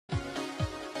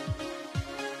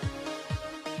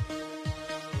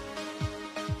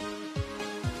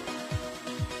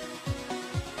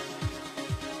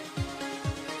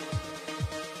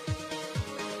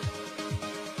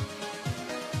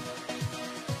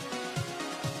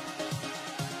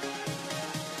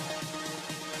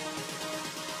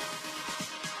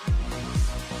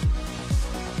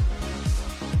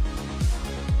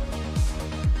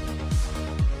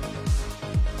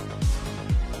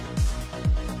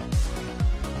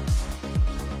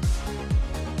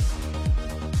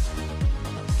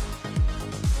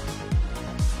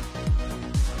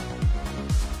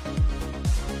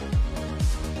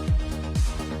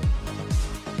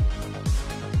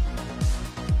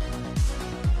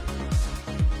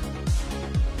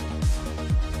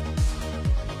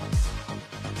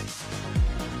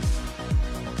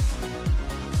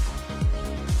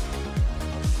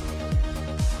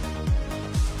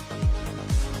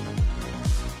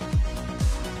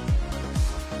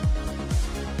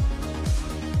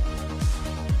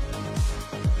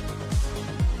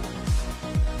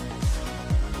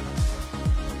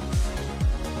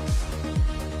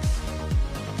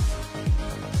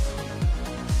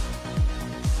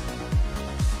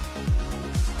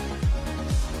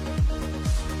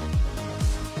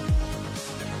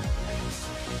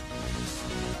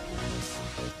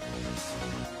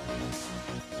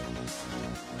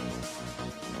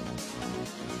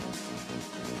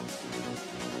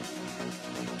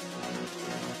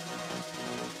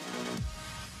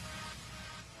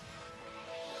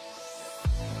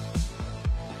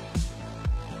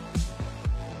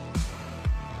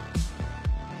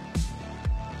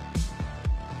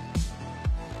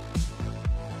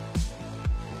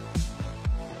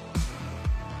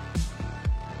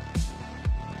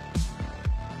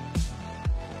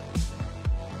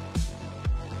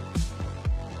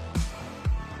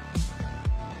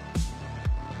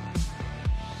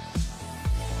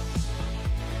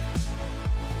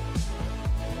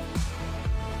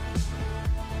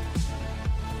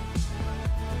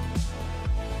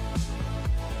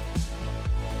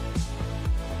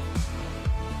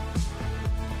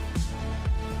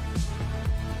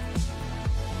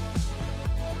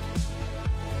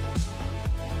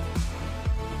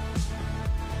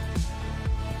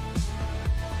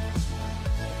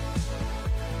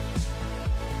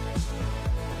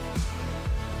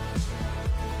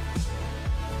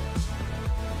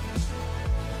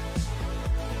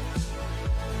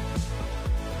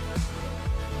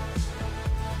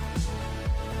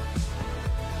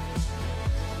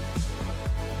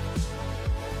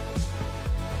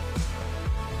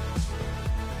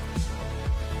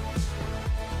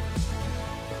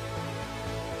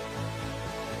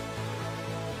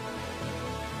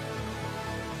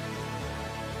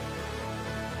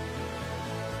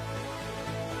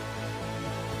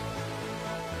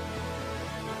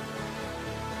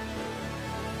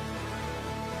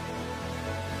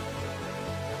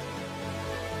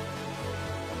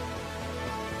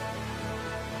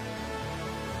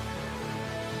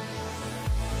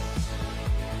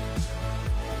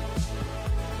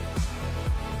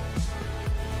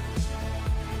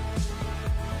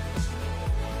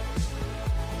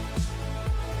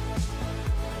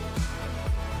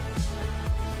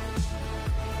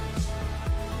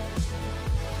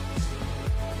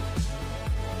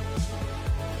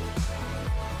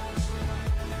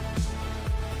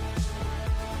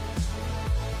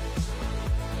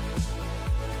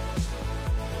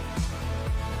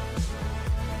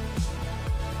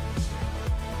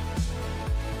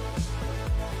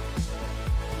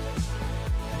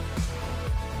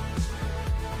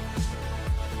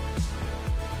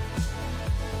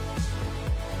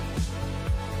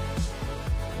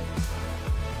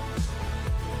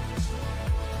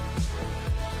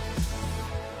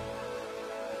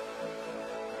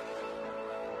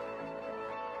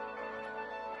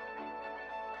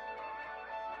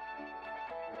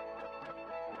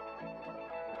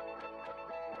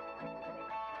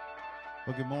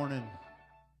Well, good morning.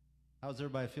 How's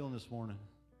everybody feeling this morning?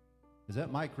 Is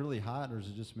that mic really hot, or is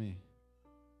it just me?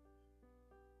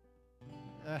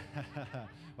 Well,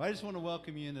 I just want to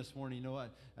welcome you in this morning. You know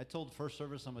what? I told the first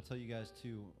service, I'm going to tell you guys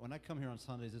too. When I come here on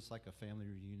Sundays, it's like a family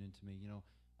reunion to me. You know,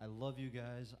 I love you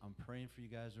guys. I'm praying for you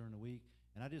guys during the week.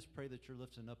 And I just pray that you're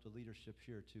lifting up the leadership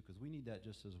here too, because we need that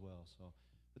just as well. So,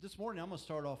 but this morning, I'm going to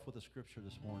start off with a scripture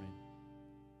this morning.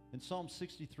 In Psalm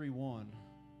 63:1,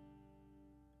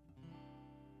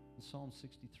 Psalm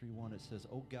 63:1, it says,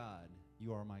 "Oh God,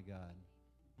 you are my God."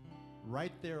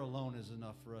 Right there alone is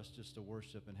enough for us just to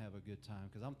worship and have a good time,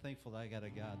 because I'm thankful that I got a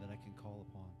God that I can call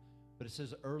upon. But it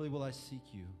says, "Early will I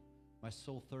seek you. My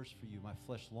soul thirsts for you. My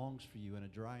flesh longs for you in a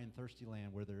dry and thirsty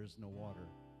land where there is no water."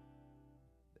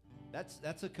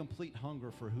 That's a complete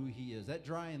hunger for who He is. That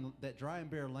dry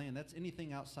and bare land, that's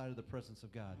anything outside of the presence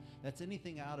of God. That's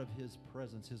anything out of His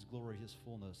presence, His glory, His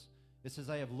fullness. It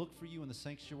says, "I have looked for you in the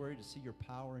sanctuary to see your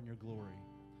power and your glory."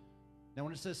 Now,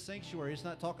 when it says sanctuary, it's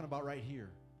not talking about right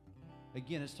here.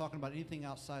 Again, it's talking about anything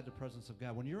outside the presence of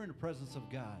God. When you're in the presence of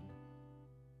God,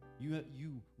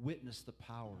 you witness the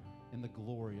power and the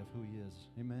glory of who He is.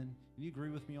 Amen? Do you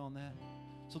agree with me on that?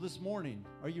 So this morning,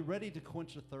 are you ready to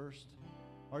quench the thirst?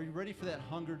 Are you ready for that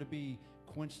hunger to be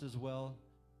quenched as well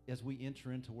as we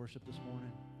enter into worship this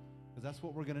morning? Because that's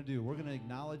what we're going to do. We're going to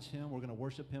acknowledge Him. We're going to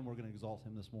worship Him. We're going to exalt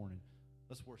Him this morning.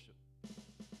 Let's worship.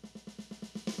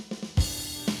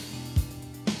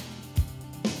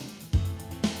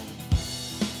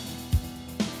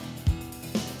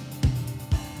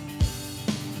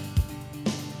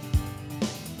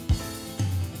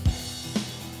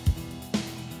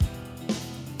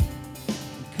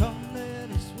 Come, let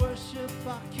us worship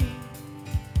our King.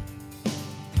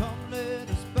 Come, let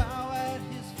us bow at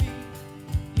His feet.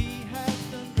 He has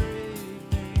done great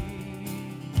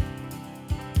things.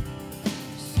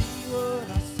 See what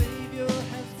our Savior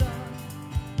has done.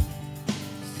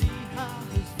 See how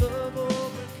His love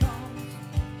overcomes.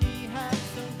 He has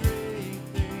done great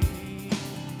things.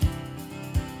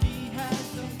 He has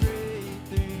done great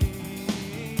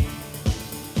things.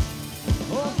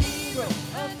 Oh, hero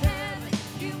of heaven,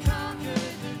 you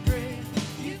conquered the grave.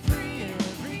 You free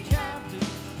every captive,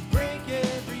 break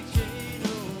every chain, oh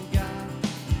God.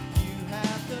 You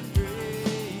have done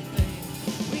great things.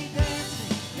 We dance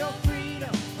in your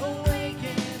freedom, awake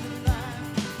and alive.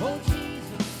 Oh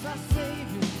Jesus, our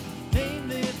Savior, name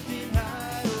lifted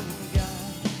high, oh God.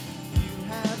 You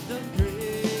have done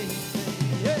great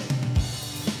things. Yeah.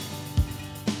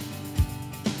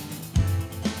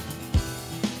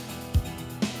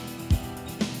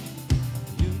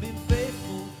 You've been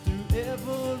faithful through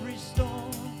every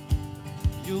storm.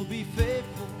 You'll be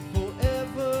faithful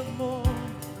forevermore.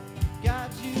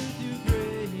 God, you do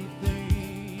great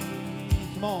things.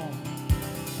 Come on.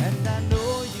 And I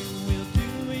know you will do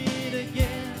it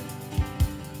again.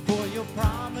 For your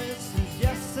promise is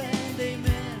yes and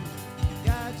amen.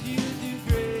 God, you do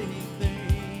great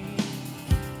things.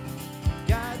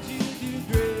 God, you do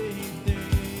great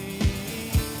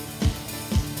things.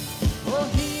 Oh,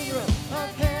 hero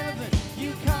of heaven,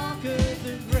 you conquered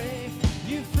the grave.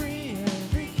 You free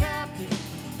every captive,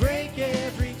 break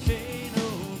every chain,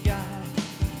 oh God.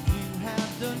 You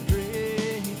have done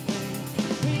great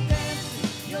things. We dance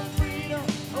in your freedom,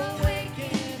 awake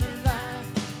and alive.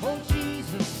 Oh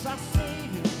Jesus, our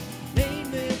Savior,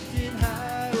 name lifted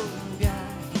high, oh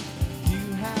God.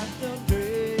 You have done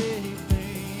great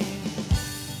things.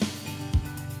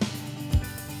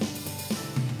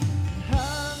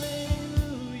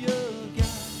 Hallelujah,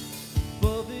 God,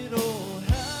 above it all.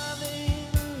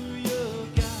 Hallelujah,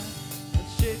 God,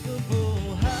 unshakable.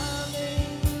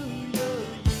 Hallelujah,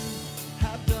 you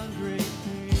have done great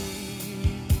things.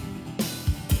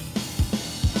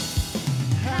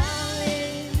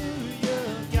 Hallelujah,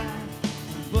 God,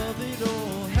 above it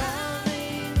all.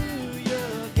 Hallelujah,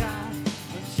 God,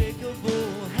 unshakable.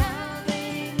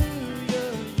 Hallelujah,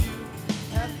 you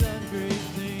have done great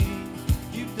things.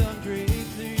 You've done great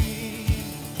things.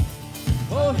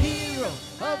 Oh, hero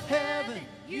of heaven,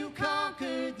 you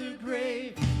conquered the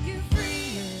grave. You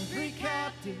free every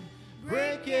captive,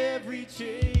 break every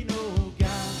chain, oh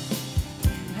God.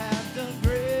 You have done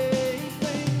great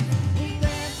things. We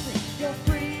dance in your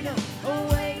freedom,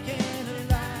 awake and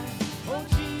alive. Oh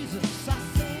Jesus, our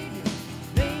Savior,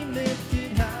 name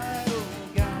lifted high, oh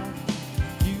God.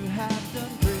 You have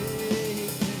done great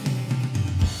things.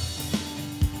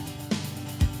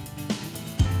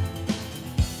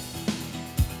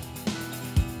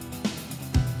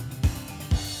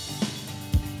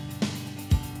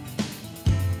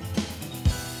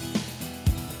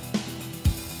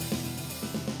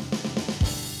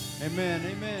 Amen,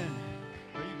 amen.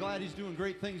 Are you glad he's doing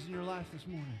great things in your life this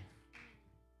morning.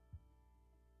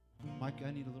 Mike,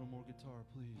 I need a little more guitar,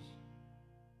 please.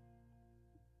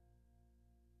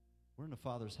 We're in the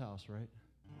Father's house, right?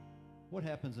 What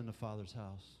happens in the Father's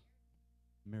house?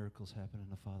 Miracles happen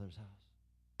in the Father's house.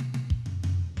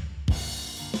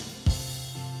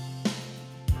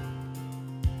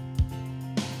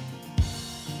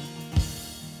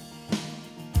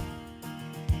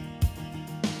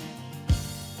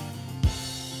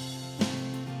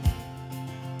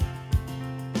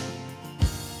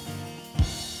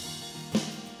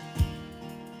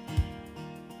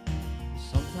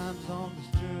 Sometimes on this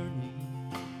journey,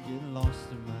 getting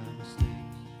lost in my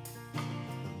mistakes.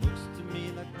 It looks to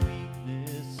me like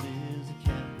weakness is a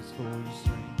canvas for your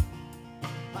strength.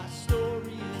 My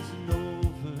story isn't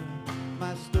over,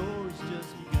 my story's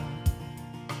just begun.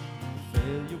 The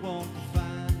failure won't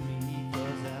define me,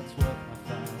 'cause that's what my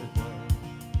Father does.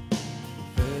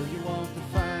 The failure won't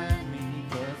define me,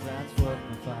 'cause that's what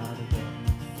my Father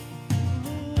does.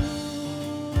 Ooh,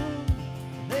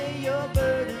 lay your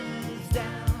burdens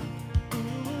down.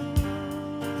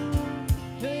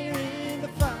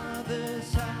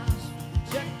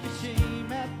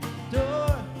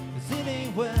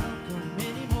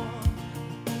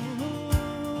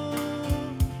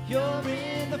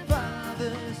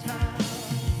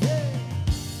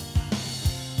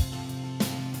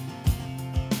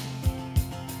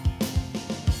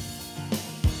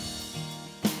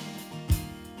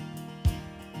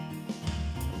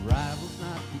 Arrival's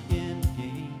not the end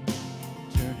game,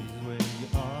 journey's where you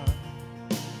are.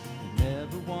 You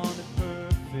never wanted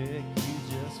perfect, you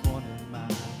just wanted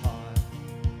my heart.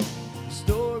 The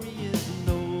story isn't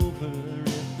over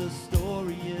if the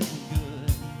story isn't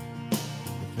good.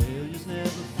 The failure's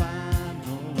never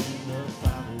final when the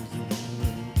Father's in the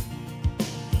room.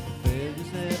 The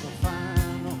failure's never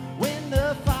final when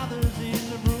the Father's in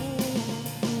the room.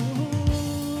 Ooh,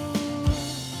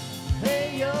 lay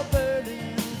your burden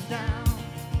down.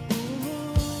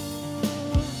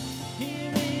 Ooh,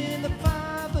 here in the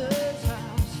Father's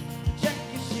house, check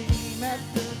your shame at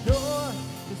the door,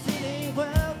 'cause it ain't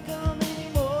welcome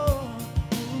anymore.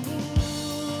 Ooh,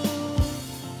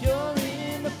 you're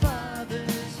in the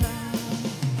Father's house.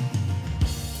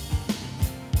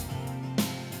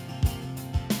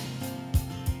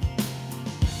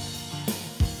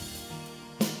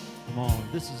 Come on,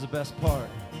 this is the best part.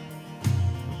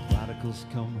 Prodigals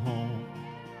come home,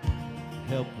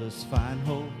 helpless find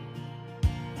hope.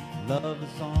 Love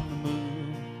is on the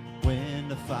move when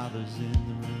the Father's in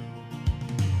the room.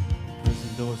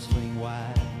 Prison doors swing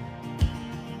wide,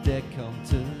 dead come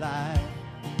to life.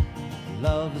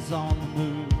 Love is on the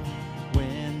move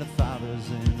when the Father's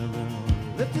in the room.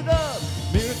 Lift it up,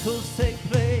 miracles take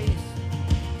place,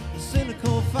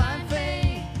 cynical find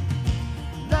faith.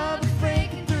 Love is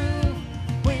breaking through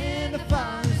when the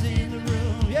Father's in the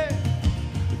room. Yeah.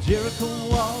 Jericho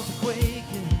walls are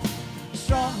quaking,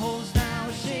 strongholds now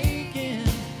are shaking.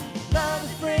 Love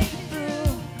is breaking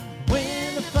through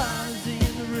when the Father's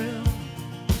in the room.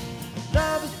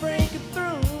 Love is breaking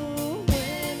through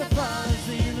when the Father's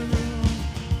in the room.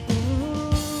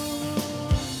 Ooh,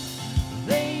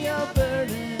 lay your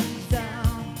burdens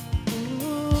down.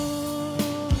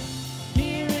 Ooh,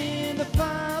 here in the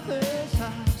Father's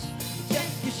house, check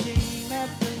your shame at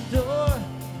the door,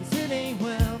 'cause it ain't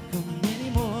welcome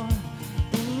anymore.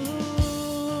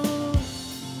 Ooh,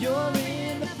 you're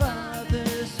in the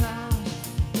Father's house.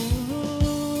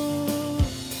 Ooh,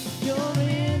 you're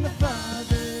in the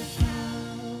Father's house.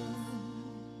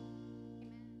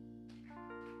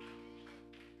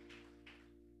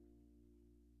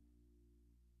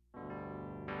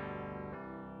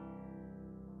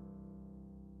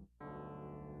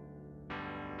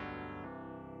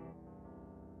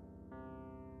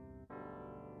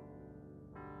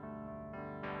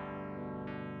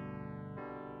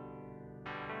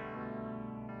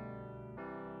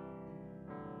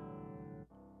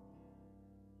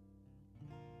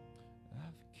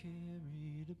 I've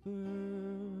carried a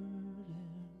burden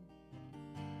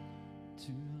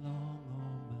too long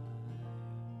on my own.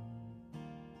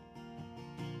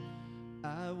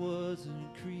 I wasn't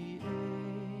created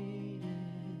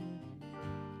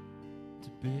to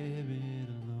bear it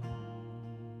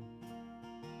alone.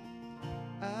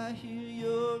 I hear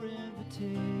your invitation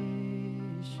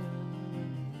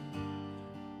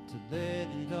to let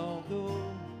it all go.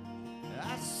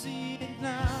 I see it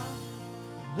now,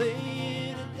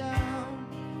 laying it down.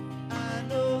 I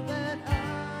know that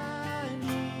I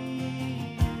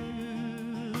need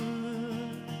you.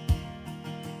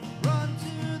 Run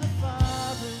to the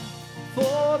Father,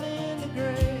 fall in the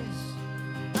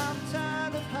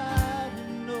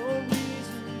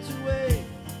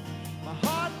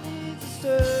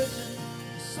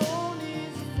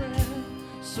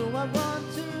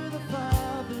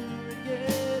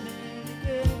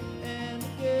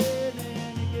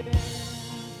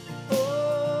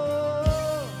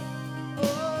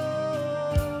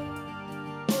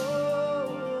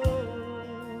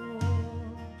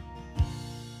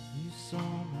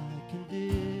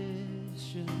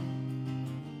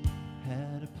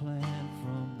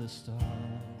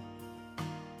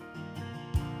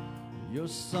your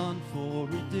Son for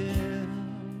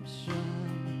redemption,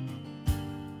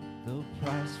 the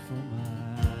price for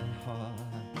my heart.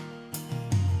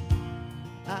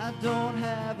 I don't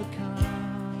have a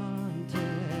context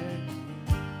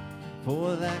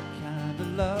for that kind of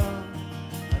love.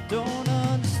 I don't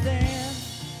understand,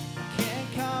 I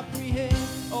can't comprehend.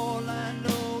 All I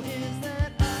know is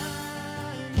that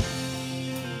I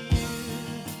need you.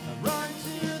 I run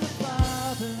to the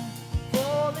Father,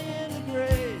 fall into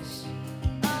grace.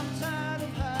 I'm tired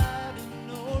of hiding,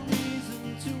 no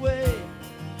reason to wait.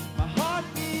 My heart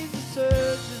needs a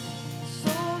surgeon, my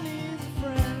soul needs a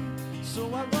friend. So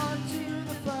I run to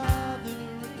the Father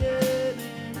again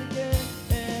and again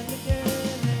and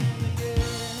again and again.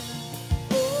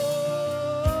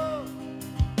 Oh,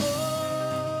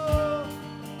 oh,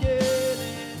 again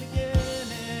and again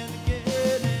and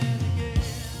again and again.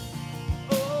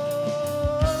 Oh,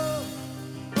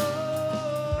 oh,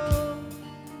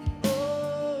 oh.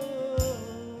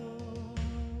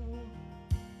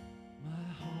 My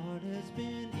heart has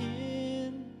been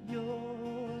in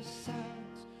your sight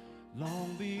long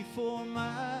before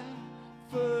my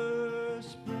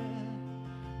first breath.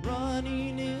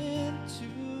 Running into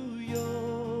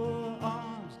your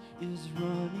arms is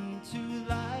running to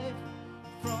life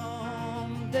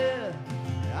from death.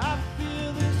 I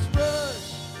feel this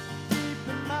rush deep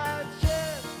in my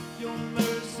chest. Your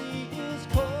mercy is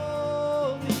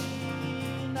calling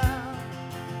now.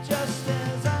 Just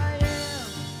as I am,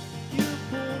 you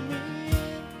pull me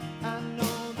in. I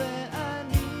know that I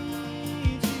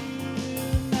need you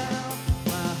now.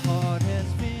 My heart has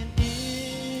been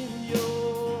in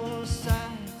your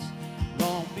sight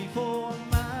long before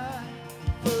my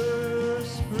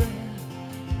first breath.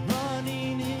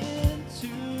 Running into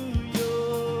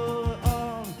your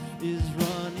arms is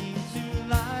running to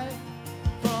life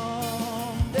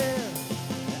from death.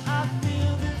 I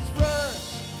feel this rush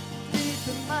deep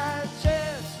in my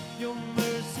chest. Your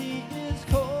mercy is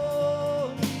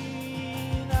calling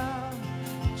out.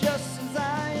 Just as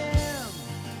I am,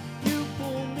 you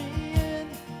pull me in.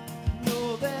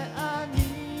 Know that I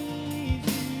need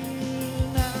you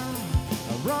now.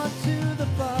 I run to the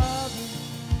Father,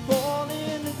 fall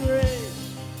into grace.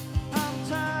 I'm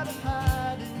tired of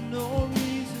hiding, no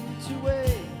reason to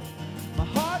wait. My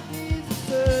heart needs a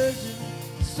surgeon,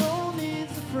 soul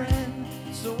needs a friend.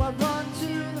 So I run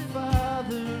to the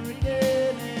Father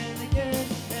again and again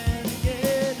and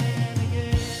again and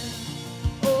again.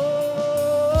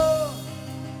 Oh,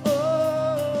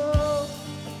 oh,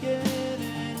 again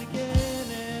and again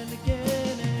and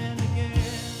again and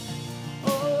again. Oh,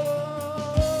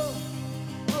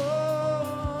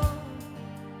 oh,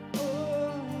 oh.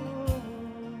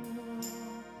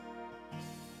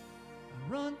 I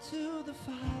run to the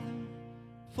Father,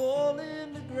 fall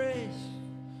into grace.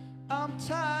 I'm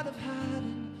tired of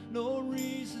hiding, no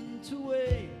reason to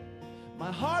wait.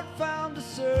 My heart found a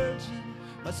surgeon,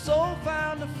 my soul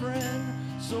found a friend.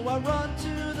 So I run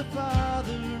to the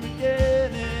Father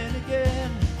again and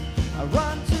again. I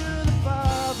run to the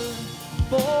Father,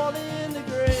 fall into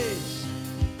grace.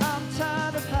 I'm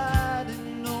tired of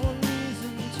hiding, no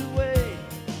reason to wait.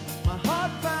 My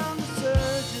heart found a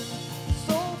surgeon,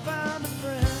 soul found a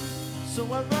friend. So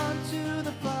I run to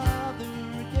the Father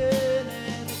again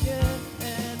and again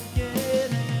and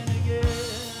again and again.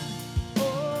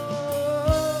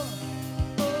 Oh,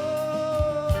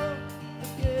 oh,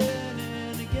 again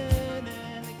and again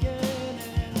and again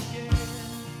and again.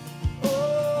 Oh,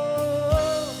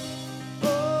 oh,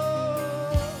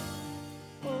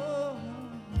 oh.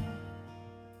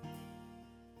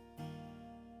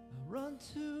 I run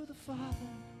to the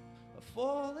Father, I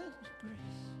fall into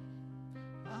grace.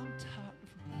 I'm tired of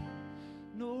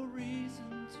running, no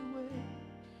reason to wait.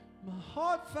 My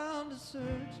heart found a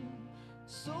surgeon,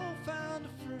 soul found a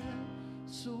friend.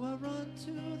 So I run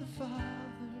to the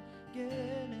Father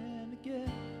again and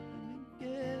again and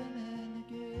again and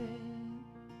again.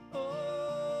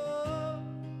 Oh,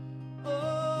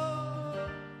 oh,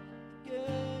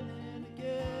 again and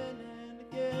again and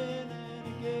again and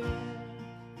again.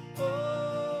 Oh,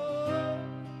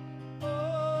 oh,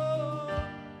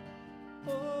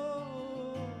 oh.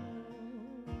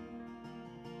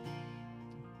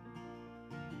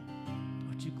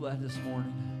 Aren't you glad this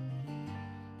morning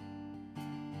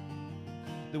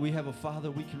that we have a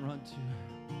Father we can run to?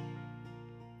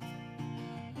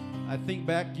 I think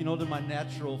back, to my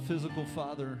natural physical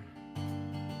father,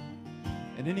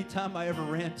 and anytime I ever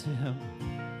ran to him,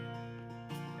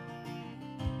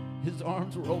 his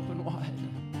arms were open wide,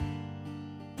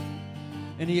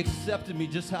 and he accepted me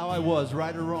just how I was,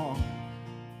 right or wrong,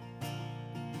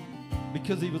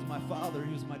 because he was my father,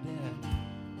 he was my dad.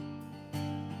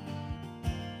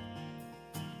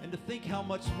 And to think how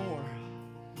much more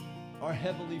our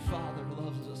Heavenly Father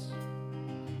loves us.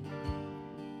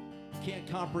 Can't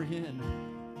comprehend,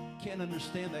 can't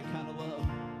understand that kind of love.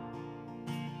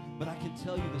 But I can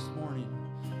tell you this morning,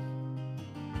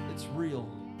 it's real.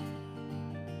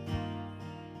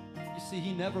 You see,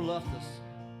 He never left us.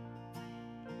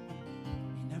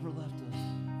 He never left us.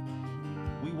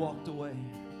 We walked away.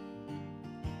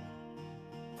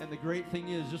 And the great thing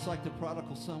is, just like the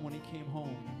prodigal son when he came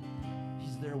home,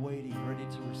 He's there waiting, ready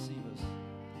to receive us.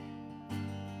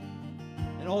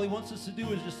 And all He wants us to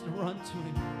do is just to run to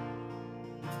Him.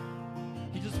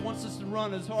 He just wants us to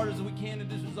run as hard as we can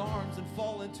into His arms and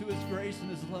fall into His grace and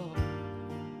His love.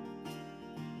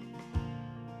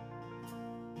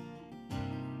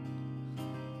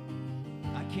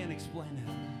 I can't explain it,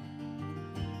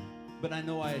 but I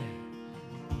know I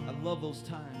love those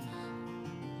times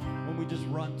when we just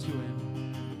run to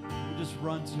Him. We just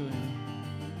run to Him.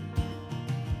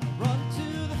 Run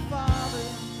to the Father,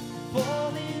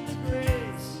 fall into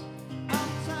grace. I'm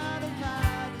tired of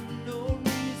hiding, no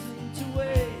reason to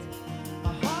wait.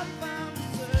 My heart found a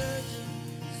surgeon,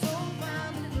 soul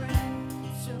found a friend.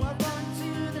 So I run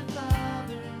to the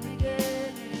Father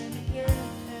again and again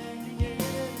and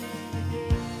again and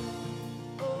again.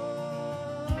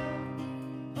 Oh,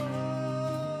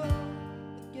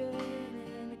 again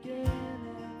and again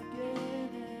and again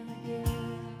and again.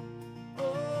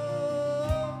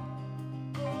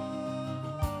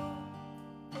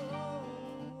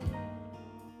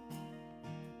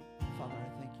 Father, I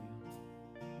thank you.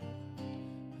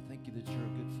 I thank you that you're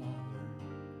a good Father.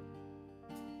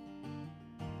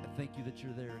 I thank you that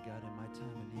you're there, God, in my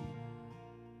time of need.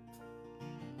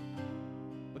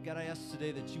 But God, I ask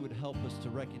today that you would help us to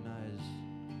recognize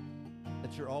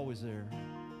that you're always there.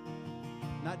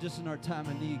 Not just in our time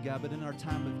of need, God, but in our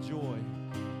time of joy,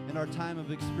 in our time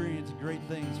of experiencing great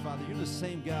things, Father. You're the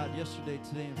same God yesterday,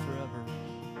 today, and forever.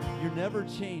 You're never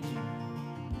changing.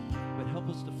 But help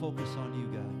us to focus on you,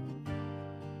 God.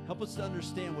 Help us to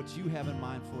understand what you have in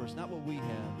mind for us, not what we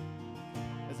have.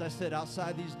 As I said,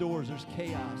 outside these doors, there's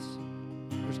chaos,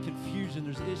 there's confusion,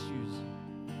 there's issues.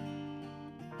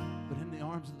 But in the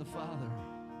arms of the Father,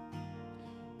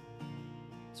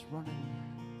 it's running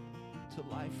to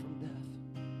life from death.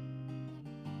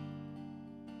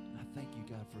 And I thank you,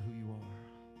 God, for who you are.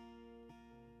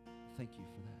 Thank you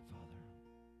for that, Father.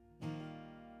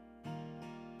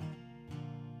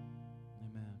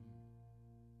 Amen.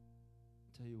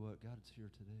 Tell you what, God is here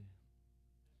today.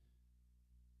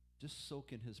 Just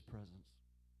soak in His presence.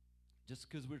 Just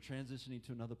because we're transitioning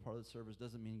to another part of the service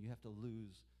doesn't mean you have to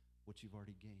lose what you've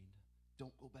already gained.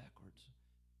 Don't go backwards.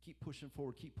 Keep pushing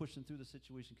forward. Keep pushing through the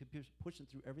situation. Keep pushing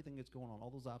through everything that's going on, all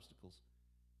those obstacles,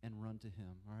 and run to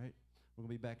Him, all right? We're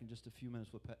going to be back in just a few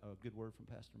minutes with a good word from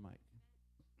Pastor Mike.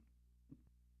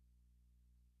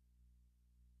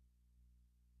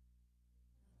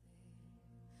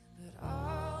 But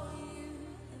all you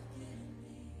have given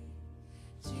me,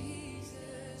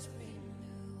 Jesus, bring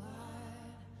new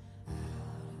light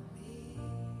out of me.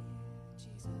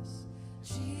 Jesus,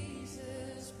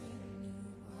 Jesus, bring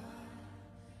new light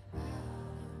out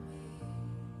of me.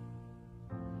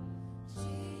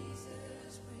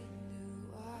 Jesus, bring new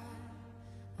light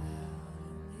out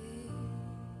of me.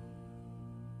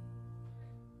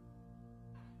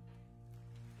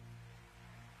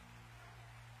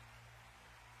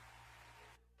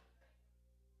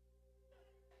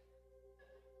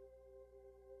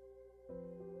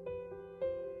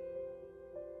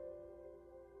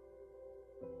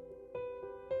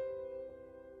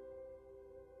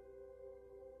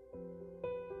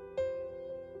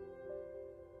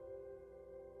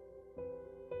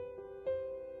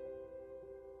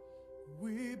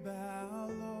 We bow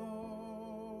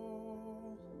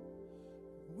low,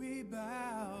 we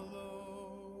bow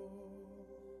low,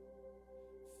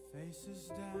 faces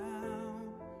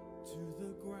down to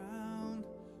the ground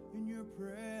in your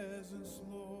presence,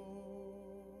 Lord.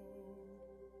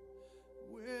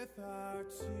 With our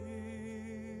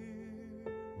tears,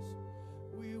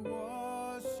 we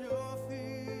wash your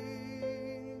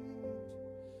feet.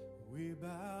 We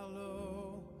bow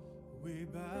low,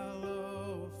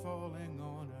 falling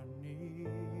on our knees.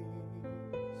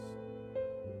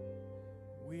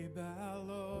 We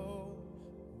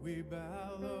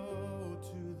bow low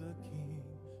to the King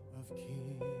of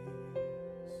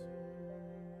Kings.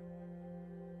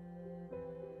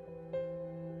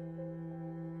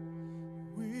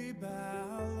 We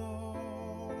bow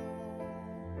low,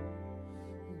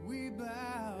 we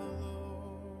bow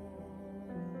low,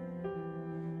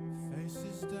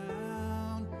 faces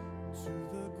down to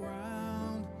the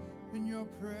ground in your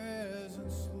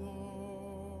presence,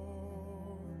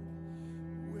 Lord.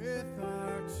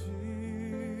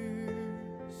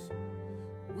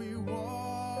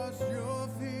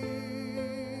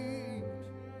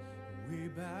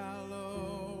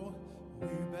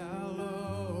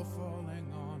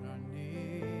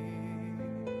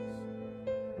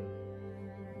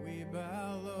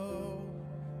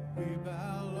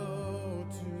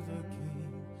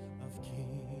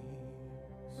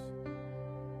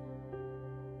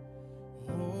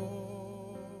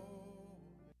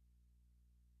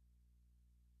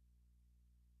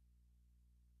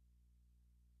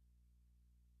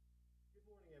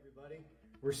 everybody.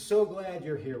 We're so glad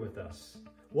you're here with us.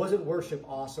 Wasn't worship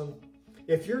awesome?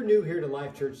 If you're new here to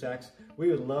LifechurchX, we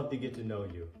would love to get to know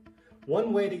you.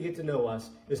 One way to get to know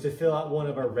us is to fill out one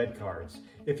of our red cards.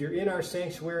 If you're in our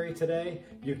sanctuary today,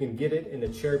 you can get it in the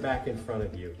chair back in front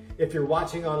of you. If you're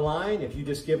watching online, if you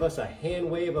just give us a hand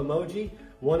wave emoji,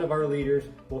 one of our leaders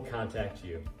will contact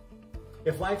you.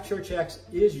 If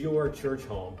LifechurchX is your church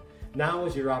home, now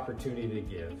is your opportunity to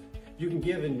give. You can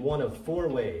give in one of four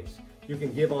ways. You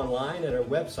can give online at our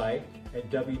website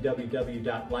at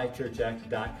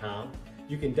www.lifechurchx.com.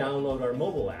 You can download our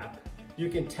mobile app. You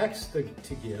can text to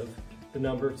give the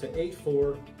number to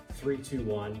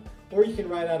 84321, or you can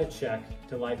write out a check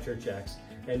to LifechurchX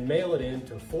and mail it in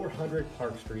to 400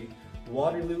 Park Street,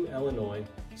 Waterloo, Illinois,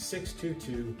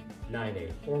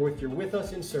 62298. Or if you're with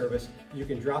us in service, you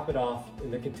can drop it off in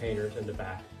the containers in the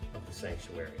back of the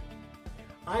sanctuary.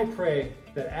 I pray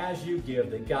that as you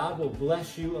give, that God will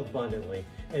bless you abundantly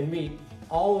and meet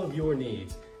all of your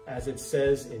needs as it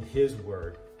says in His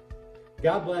Word.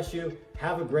 God bless you,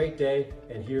 have a great day,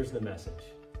 and here's the message.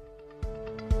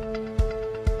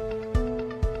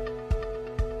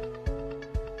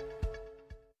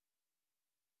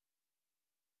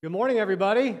 Good morning,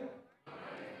 everybody.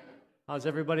 How's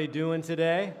everybody doing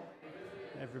today?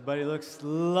 Everybody looks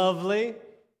lovely.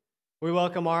 We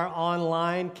welcome our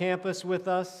online campus with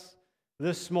us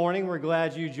this morning. We're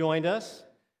glad you joined us.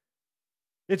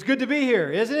 It's good to be here,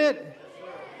 isn't it?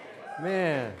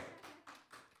 Man.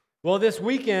 Well, this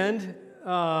weekend,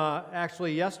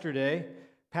 actually yesterday,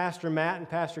 Pastor Matt and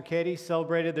Pastor Katie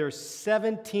celebrated their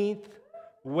 17th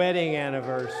wedding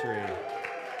anniversary.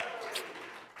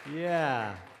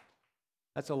 Yeah.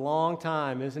 That's a long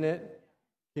time, isn't it?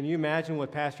 Can you imagine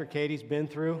what Pastor Katie's been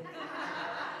through?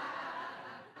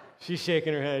 She's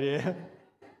shaking her head, yeah.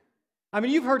 I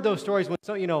mean, you've heard those stories when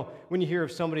when you hear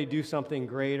of somebody do something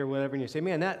great or whatever, and you say,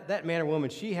 man, that man or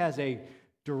woman, she has a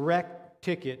direct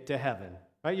ticket to heaven.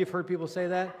 Right? You've heard people say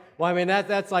that? Well, I mean,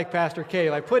 that's like Pastor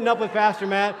Katie. Like putting up with Pastor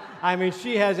Matt, I mean,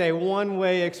 she has a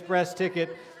one-way express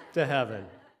ticket to heaven.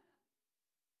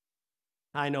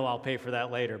 I know I'll pay for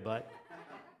that later, but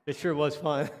it sure was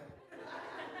fun.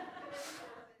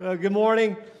 Well, good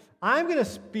morning. I'm going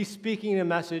to be speaking a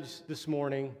message this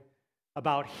morning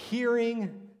about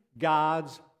hearing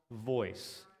God's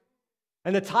voice.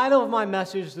 And the title of my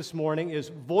message this morning is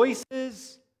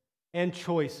Voices and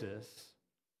Choices.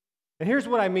 And here's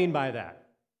what I mean by that.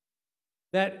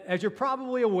 That, as you're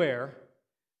probably aware,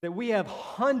 that we have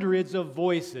hundreds of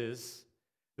voices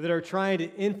that are trying to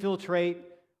infiltrate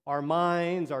our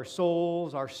minds, our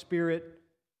souls, our spirit,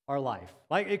 our life.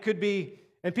 Like it could be,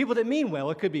 and people that mean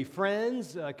well, it could be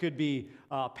friends, it could be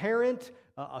a parent,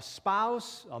 a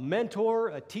spouse, a mentor,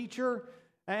 a teacher,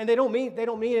 and they don't mean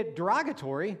it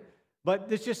derogatory, but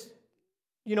it's just,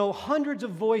 hundreds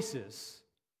of voices.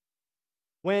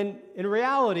 When in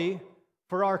reality,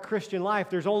 for our Christian life,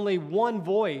 there's only one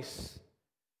voice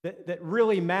that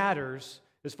really matters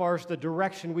as far as the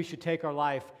direction we should take our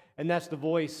life, and that's the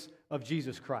voice of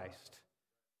Jesus Christ.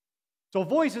 So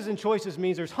voices and choices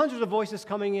means there's hundreds of voices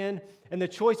coming in, and the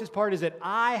choices part is that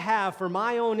I have, for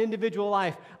my own individual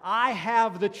life, I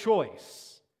have the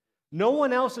choice. No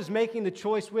one else is making the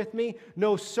choice with me.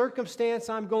 No circumstance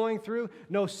I'm going through,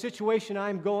 no situation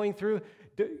I'm going through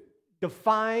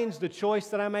defines the choice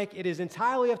that I make. It is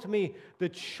entirely up to me, the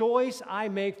choice I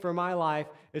make for my life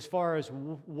as far as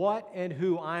what and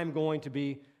who I'm going to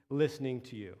be listening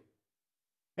to you.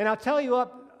 And I'll tell you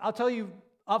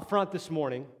up front this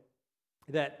morning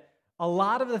that a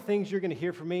lot of the things you're going to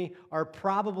hear from me are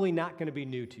probably not going to be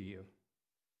new to you.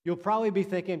 You'll probably be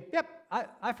thinking, yep,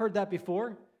 I've heard that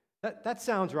before. That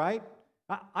sounds right.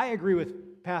 I agree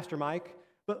with Pastor Mike.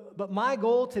 But my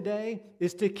goal today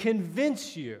is to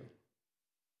convince you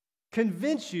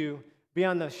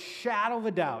beyond the shadow of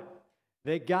a doubt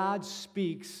that God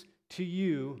speaks to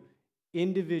you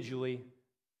individually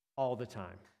all the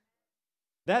time.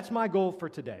 That's my goal for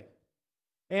today.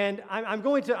 And I'm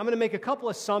going to make a couple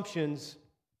assumptions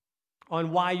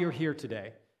on why you're here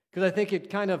today, because I think it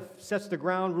kind of sets the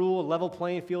ground rule, a level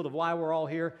playing field of why we're all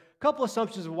here. A couple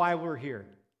assumptions of why we're here.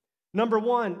 Number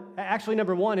one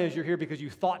is you're here because you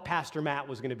thought Pastor Matt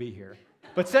was going to be here.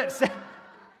 But set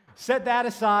that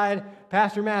aside.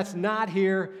 Pastor Matt's not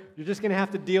here. You're just going to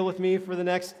have to deal with me for the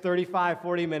next 35,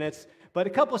 40 minutes. But a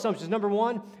couple assumptions. Number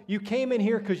one, you came in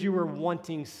here because you were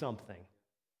wanting something.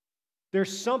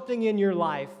 There's something in your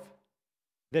life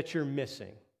that you're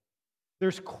missing.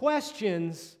 There's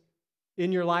questions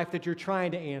in your life that you're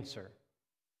trying to answer.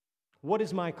 What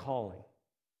is my calling?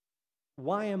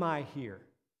 Why am I here?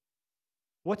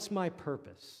 What's my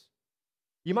purpose?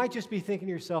 You might just be thinking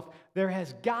to yourself, there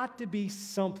has got to be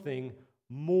something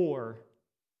more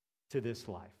to this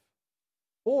life.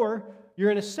 Or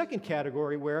you're in a second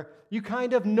category where you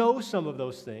kind of know some of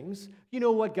those things. You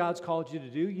know what God's called you to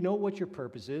do. You know what your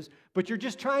purpose is. But you're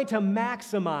just trying to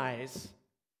maximize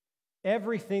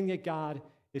everything that God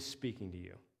is speaking to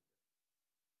you.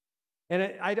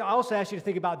 And I'd also ask you to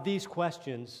think about these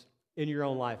questions in your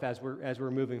own life as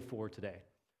we're moving forward today.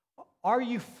 Are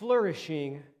you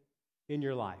flourishing in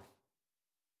your life?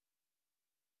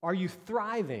 Are you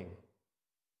thriving?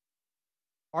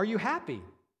 Are you happy?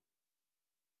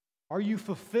 Are you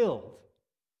fulfilled?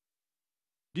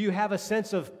 Do you have a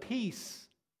sense of peace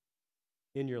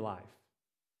in your life?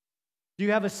 Do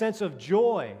you have a sense of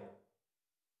joy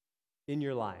in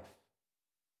your life?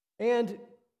 And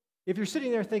if you're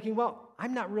sitting there thinking, well,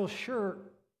 I'm not real sure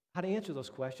how to answer those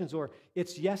questions, or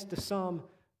it's yes to some,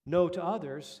 no to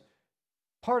others,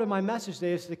 part of my message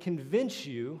today is to convince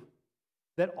you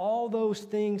that all those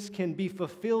things can be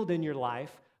fulfilled in your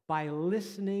life by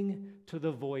listening to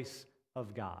the voice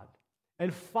of God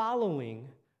and following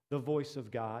the voice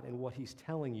of God and what He's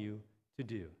telling you to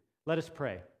do. Let us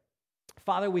pray.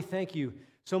 Father, we thank you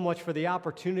so much for the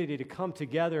opportunity to come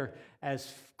together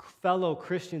as fellow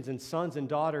Christians and sons and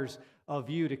daughters of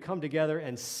you, to come together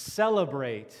and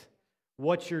celebrate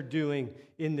what you're doing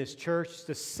in this church,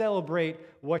 to celebrate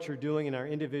what you're doing in our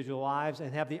individual lives,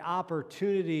 and have the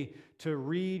opportunity to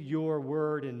read your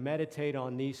word and meditate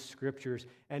on these scriptures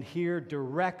and hear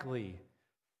directly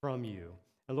from you.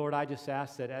 And Lord, I just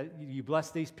ask that you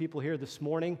bless these people here this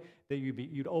morning, that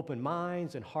you'd open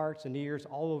minds and hearts and ears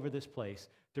all over this place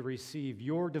to receive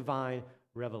your divine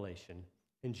revelation.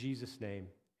 In Jesus' name,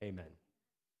 amen.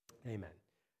 Amen.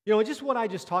 You know, just what I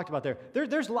just talked about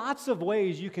there's lots of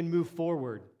ways you can move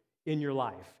forward in your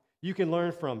life. You can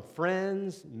learn from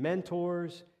friends,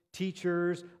 mentors,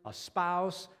 teachers, a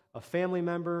spouse, a family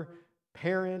member,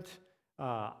 parent,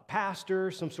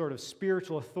 pastor, some sort of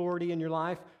spiritual authority in your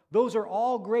life. Those are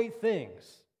all great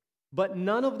things, but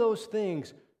none of those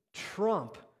things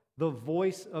trump the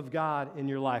voice of God in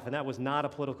your life. And that was not a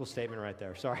political statement right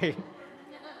there, sorry.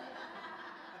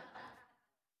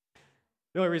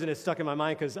 The only reason it's stuck in my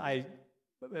mind because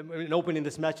in opening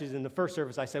this message in the first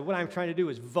service, I said, what I'm trying to do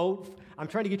is vote. I'm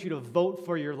trying to get you to vote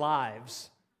for your lives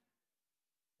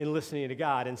in listening to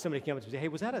God. And somebody came up to me and said, hey,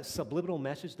 was that a subliminal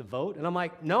message to vote? And I'm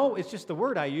like, no, it's just the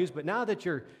word I use. But now that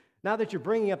you're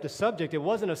bringing up the subject, it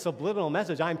wasn't a subliminal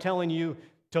message. I'm telling you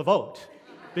to vote.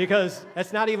 Because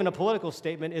that's not even a political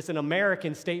statement. It's an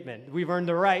American statement. We've earned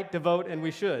the right to vote, and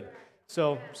we should.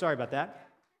 So, sorry about that.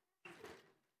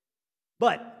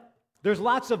 But there's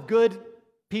lots of good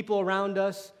people around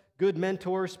us, good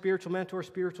mentors,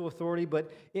 spiritual authority,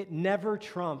 but it never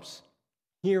trumps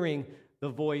hearing the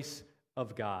voice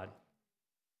of God.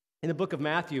 In the book of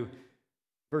Matthew,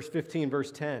 verse 15,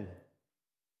 verse 10,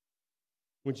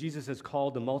 when Jesus has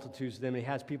called the multitudes to them and he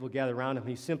has people gather around him,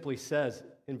 he simply says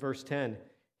in verse 10,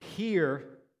 hear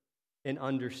and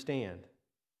understand.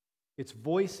 It's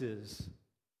voices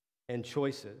and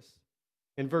choices.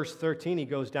 In verse 13, he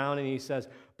goes down and he says,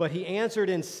 but he answered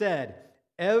and said,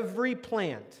 every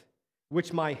plant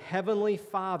which my heavenly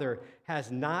Father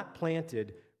has not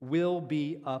planted will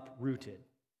be uprooted.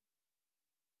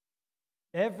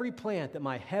 Every plant that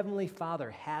my heavenly Father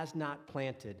has not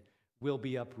planted will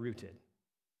be uprooted.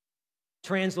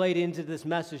 Translate into this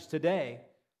message today,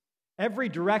 every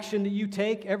direction that you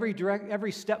take,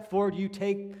 every step forward you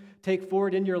take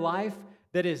forward in your life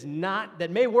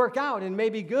that may work out and may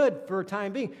be good for a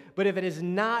time being, but if it is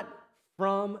not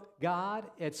from God,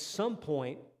 at some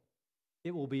point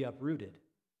it will be uprooted.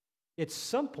 At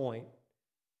some point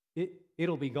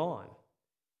it'll be gone.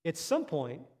 At some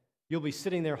point you'll be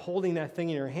sitting there holding that thing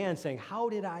in your hand saying, how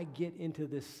did I get into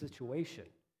this situation?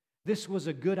 This was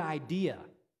a good idea.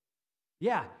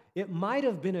 Yeah, it might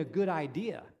have been a good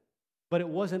idea, but it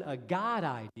wasn't a God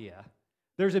idea.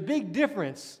 There's a big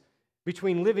difference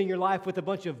between living your life with a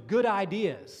bunch of good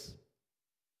ideas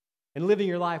and living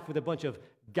your life with a bunch of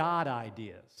God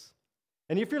ideas.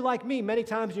 And if you're like me, many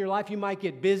times in your life you might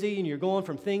get busy and you're going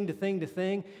from thing to thing to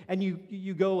thing, and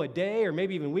you go a day or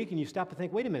maybe even a week and you stop to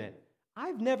think, wait a minute,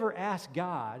 I've never asked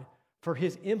God for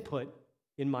his input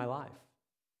in my life.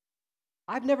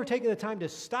 I've never taken the time to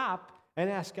stop and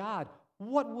ask God,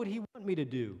 what would he want me to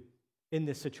do in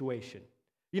this situation?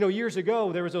 You know, years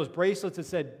ago, there was those bracelets that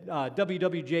said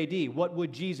WWJD, what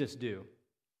would Jesus do?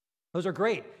 Those are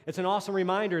great. It's an awesome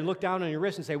reminder. Look down on your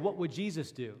wrist and say, what would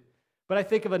Jesus do? But I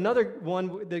think of another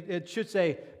one that it should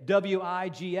say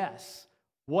WIGS,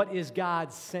 what is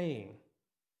God saying?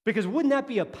 Because wouldn't that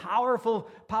be a powerful,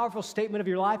 powerful statement of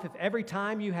your life if every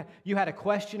time you had a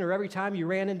question, or every time you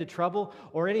ran into trouble,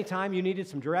 or any time you needed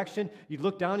some direction, you'd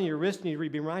look down at your wrist and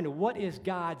you'd be reminded, what is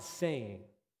God saying?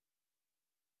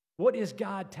 What is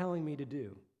God telling me to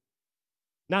do?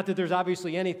 Not that there's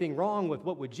obviously anything wrong with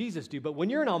what would Jesus do, but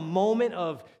when you're in a moment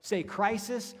of, say,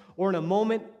 crisis, or in a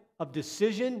moment of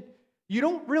decision, you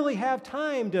don't really have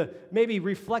time to maybe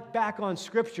reflect back on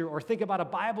Scripture, or think about a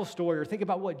Bible story, or think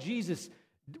about what Jesus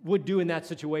would do in that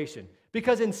situation.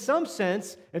 Because in some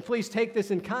sense, and please take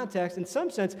this in context, in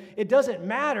some sense, it doesn't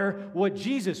matter what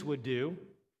Jesus would do.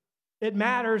 It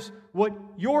matters what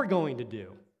you're going to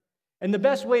do. And the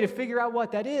best way to figure out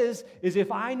what that is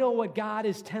if I know what God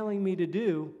is telling me to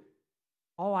do,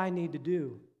 all I need to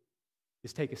do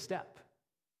is take a step.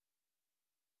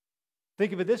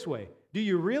 Think of it this way. Do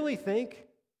you really think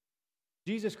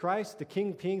Jesus Christ, the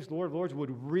King of Kings, Lord of Lords,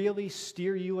 would really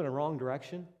steer you in a wrong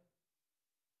direction?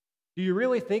 Do you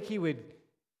really think he would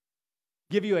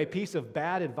give you a piece of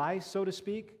bad advice, so to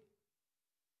speak?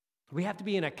 We have to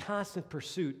be in a constant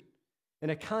pursuit, in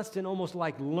a constant, almost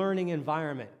like learning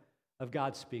environment of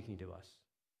God speaking to us.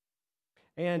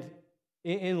 And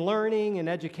in learning and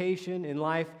education, in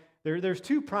life, there's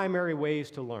two primary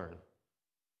ways to learn.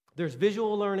 There's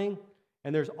visual learning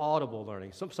and there's audible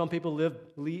learning. Some people learn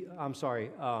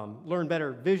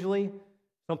better visually.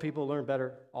 Some people learn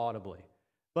better audibly.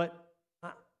 But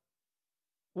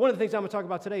one of the things I'm going to talk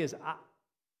about today is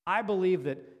I believe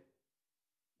that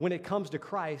when it comes to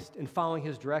Christ and following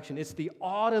his direction, it's the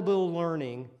audible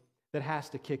learning that has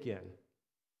to kick in.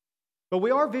 But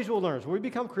we are visual learners. When we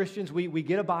become Christians, we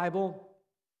get a Bible,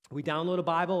 we download a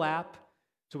Bible app,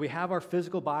 so we have our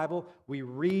physical Bible, we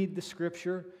read the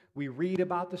Scripture, we read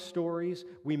about the stories,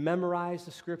 we memorize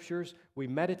the Scriptures, we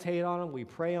meditate on them, we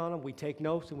pray on them, we take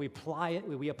notes, and we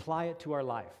apply it to our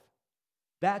life.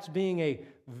 That's being a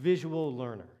visual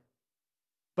learner.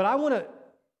 But I want to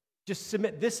just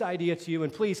submit this idea to you,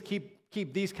 and please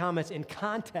keep these comments in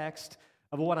context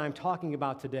of what I'm talking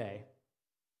about today,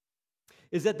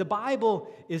 is that the Bible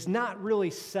is not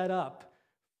really set up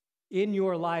in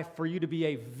your life for you to be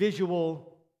a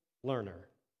visual learner.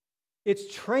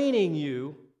 It's training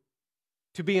you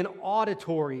to be an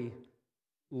auditory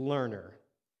learner.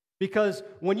 Because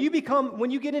when you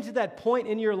get into that point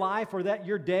in your life or that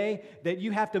your day that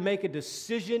you have to make a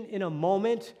decision in a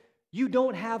moment, you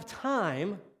don't have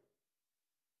time,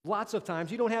 lots of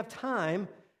times, you don't have time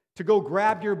to go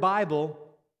grab your Bible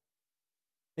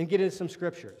and get into some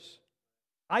scriptures.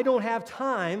 I don't have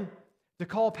time to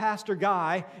call Pastor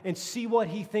Guy and see what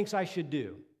he thinks I should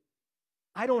do.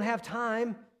 I don't have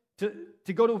time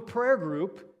to go to a prayer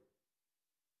group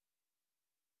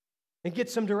and get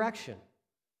some direction.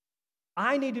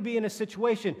 I need to be in a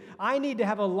situation, I need to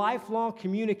have a lifelong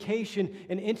communication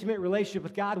and intimate relationship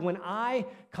with God. When I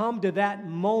come to that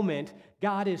moment,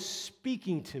 God is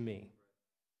speaking to me.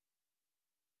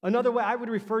 Another way I would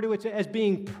refer to it as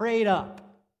being prayed up.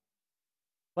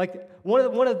 Like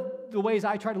one of the ways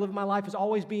I try to live my life is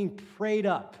always being prayed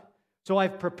up. So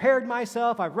I've prepared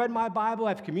myself, I've read my Bible,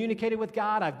 I've communicated with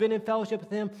God, I've been in fellowship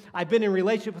with Him, I've been in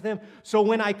relationship with Him. So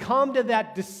when I come to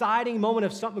that deciding moment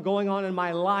of something going on in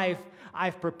my life,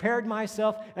 I've prepared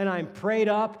myself and I'm prayed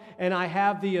up and I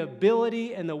have the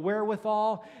ability and the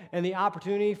wherewithal and the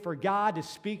opportunity for God to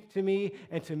speak to me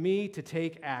and to me to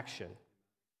take action.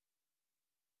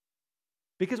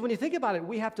 Because when you think about it,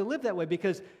 we have to live that way,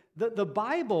 because the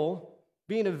Bible,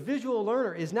 being a visual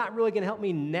learner, is not really going to help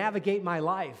me navigate my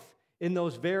life in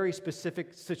those very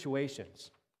specific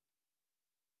situations.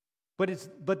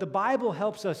 But the Bible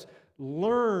helps us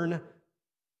learn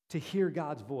to hear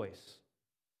God's voice,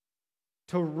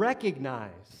 to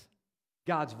recognize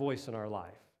God's voice in our life,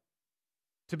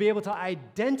 to be able to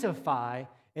identify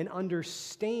and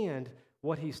understand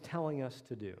what He's telling us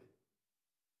to do.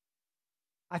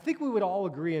 I think we would all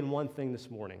agree in one thing this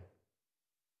morning,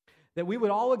 that we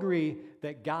would all agree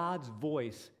that God's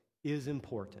voice is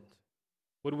important.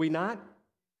 Would we not?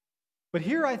 But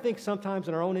here I think sometimes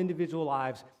in our own individual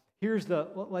lives, here's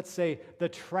let's say, the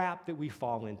trap that we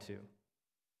fall into.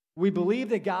 We believe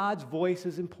that God's voice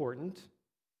is important,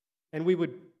 and we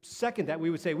would second that. We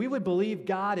would say we would believe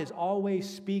God is always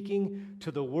speaking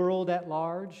to the world at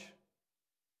large,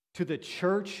 to the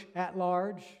church at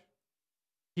large.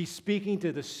 He's speaking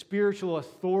to the spiritual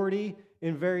authority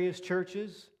in various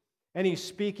churches, and He's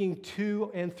speaking to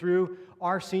and through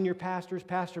our senior pastors,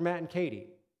 Pastor Matt and Katie.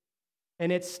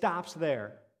 And it stops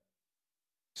there.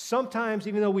 Sometimes,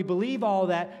 even though we believe all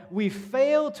that, we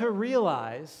fail to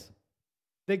realize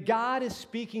that God is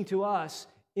speaking to us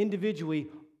individually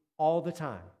all the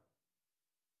time.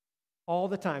 All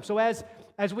the time. So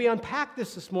as we unpack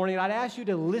this morning, I'd ask you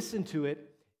to listen to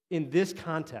it in this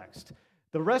context.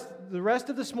 The rest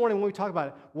of this morning when we talk about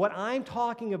it, what I'm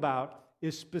talking about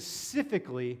is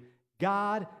specifically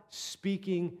God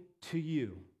speaking to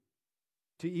you,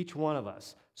 to each one of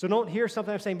us. So don't hear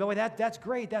something I'm saying, boy, that's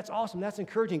great, that's awesome, that's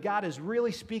encouraging. God is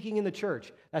really speaking in the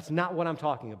church. That's not what I'm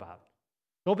talking about.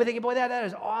 Don't be thinking, boy, that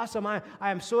is awesome. I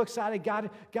am so excited.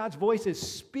 God's voice is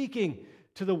speaking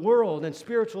to the world and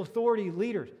spiritual authority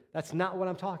leaders. That's not what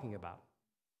I'm talking about.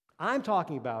 I'm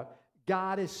talking about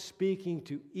God is speaking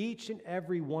to each and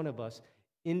every one of us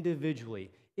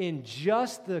individually in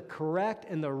just the correct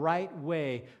and the right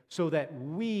way so that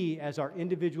we, as our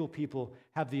individual people,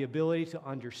 have the ability to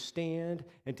understand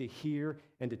and to hear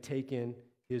and to take in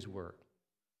His Word.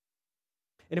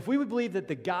 And if we would believe that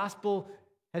the gospel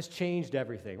has changed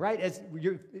everything, right?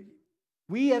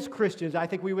 We as Christians, I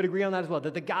think we would agree on that as well,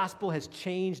 that the gospel has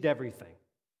changed everything.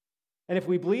 And if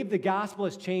we believe the gospel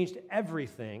has changed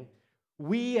everything,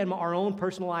 we and our own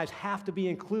personal lives have to be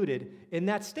included in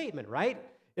that statement, right?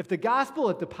 If the gospel,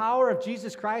 if the power of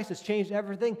Jesus Christ has changed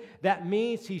everything, that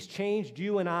means He's changed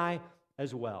you and I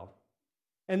as well.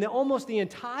 And almost the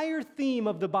entire theme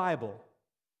of the Bible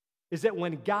is that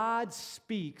when God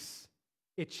speaks,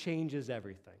 it changes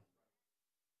everything.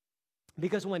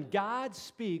 Because when God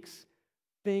speaks,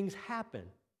 things happen.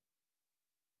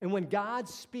 And when God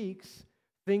speaks,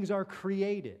 things are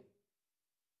created.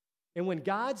 And when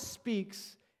God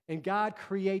speaks and God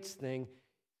creates things,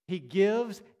 He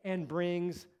gives and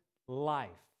brings life.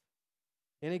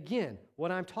 And again,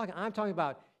 what I'm talking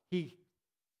about, He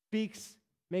speaks,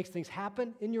 makes things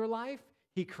happen in your life,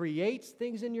 He creates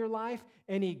things in your life,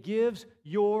 and He gives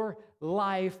your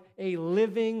life a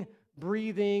living,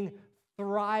 breathing,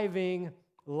 thriving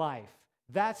life.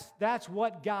 That's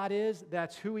what God is.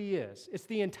 That's who He is. It's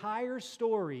the entire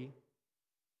story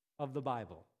of the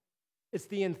Bible. It's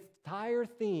the entire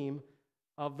theme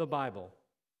of the Bible.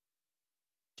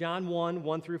 John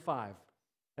 1 through 5.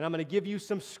 And I'm going to give you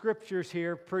some scriptures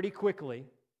here pretty quickly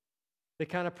that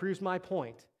kind of proves my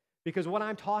point. Because what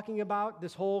I'm talking about,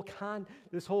 this whole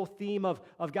theme of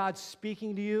God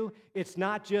speaking to you, it's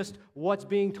not just what's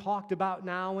being talked about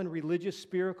now in religious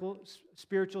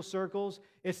spiritual circles.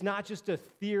 It's not just a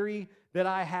theory that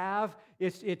I have.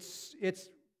 It's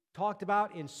talked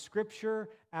about in Scripture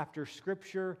after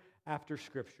Scripture after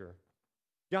Scripture.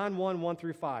 John 1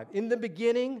 through 5. In the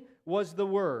beginning was the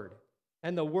Word,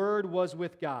 and the Word was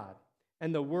with God,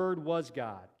 and the Word was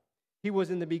God. He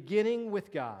was in the beginning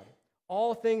with God.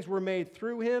 All things were made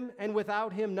through Him, and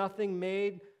without Him nothing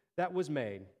made that was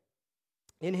made.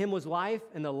 In Him was life,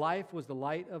 and the life was the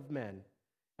light of men.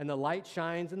 And the light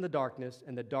shines in the darkness,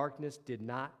 and the darkness did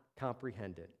not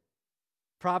comprehend it.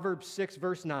 Proverbs 6,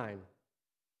 verse 9.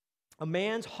 A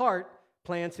man's heart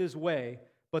plans his way,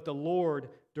 but the Lord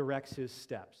directs his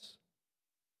steps.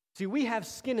 See, we have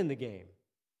skin in the game.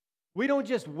 We don't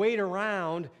just wait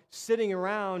around, sitting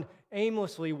around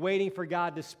aimlessly waiting for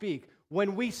God to speak.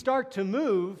 When we start to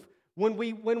move, when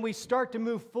we start to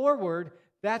move forward,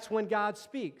 that's when God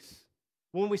speaks.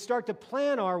 When we start to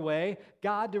plan our way,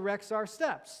 God directs our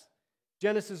steps.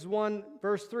 Genesis 1,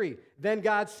 verse 3. Then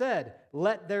God said,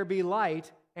 "Let there be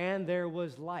light," and there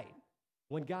was light.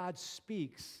 When God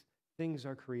speaks, things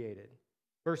are created.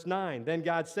 Verse 9. Then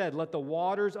God said, "Let the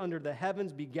waters under the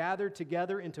heavens be gathered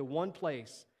together into one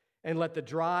place, and let the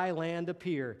dry land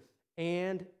appear."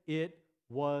 And it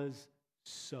was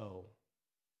so.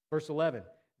 Verse 11,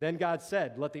 then God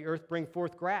said, "Let the earth bring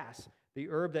forth grass, the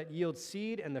herb that yields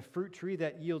seed, and the fruit tree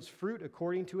that yields fruit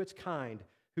according to its kind,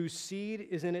 whose seed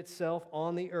is in itself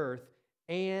on the earth."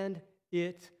 And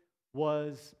it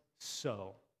was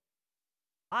so.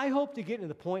 I hope to get to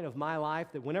the point of my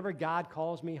life that whenever God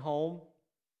calls me home,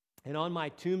 and on my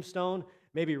tombstone,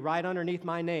 maybe right underneath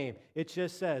my name, it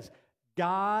just says,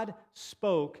 "God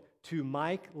spoke to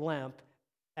Mike Lemp,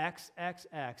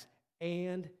 XXX,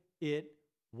 and it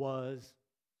was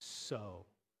so."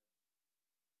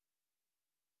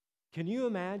 Can you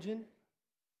imagine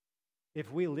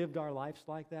if we lived our lives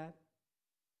like that?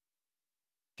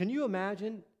 Can you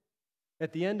imagine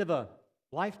at the end of a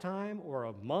lifetime or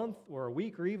a month or a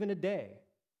week or even a day,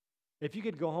 if you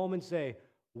could go home and say,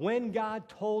 "When God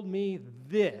told me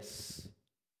this, ...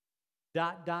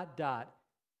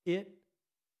 it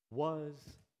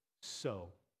was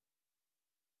so."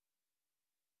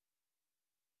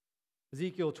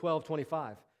 Ezekiel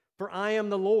 12:25. For I am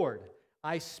the Lord,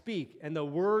 I speak, and the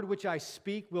word which I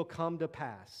speak will come to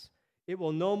pass. It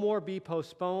will no more be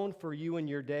postponed for you in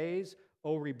your days,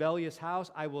 O rebellious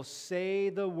house. I will say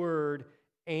the word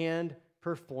and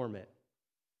perform it.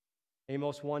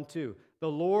 Amos 1:2. The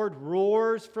Lord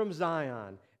roars from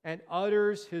Zion and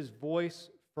utters his voice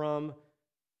from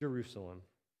Jerusalem.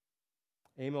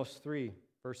 Amos 3,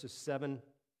 verse 7.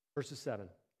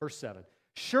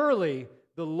 Surely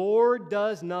the Lord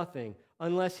does nothing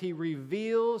unless he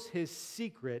reveals his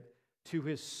secret to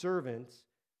his servants,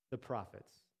 the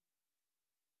prophets.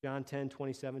 John 10,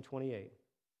 27, 28.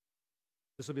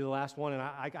 This will be the last one, and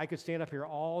I could stand up here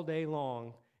all day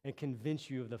long and convince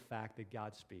you of the fact that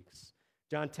God speaks.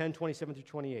 John 10, 27 through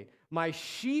 28. My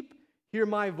sheep hear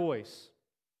my voice,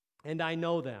 and I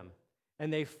know them,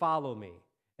 and they follow me.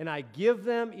 And I give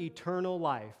them eternal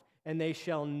life, and they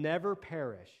shall never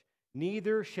perish,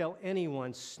 neither shall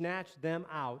anyone snatch them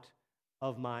out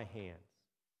of my hands.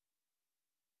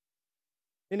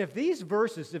 And if these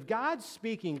verses, if God's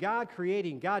speaking, God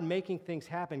creating, God making things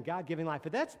happen, God giving life,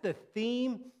 if that's the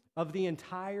theme of the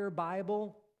entire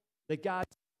Bible, that God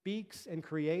speaks and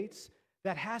creates,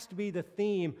 that has to be the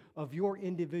theme of your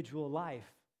individual life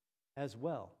as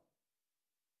well.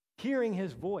 Hearing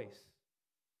his voice,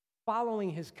 following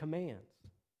his commands.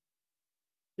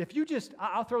 If you just,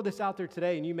 I'll throw this out there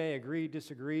today, and you may agree,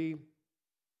 disagree.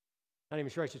 Not even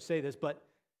sure I should say this, but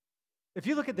if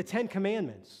you look at the 10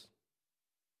 Commandments,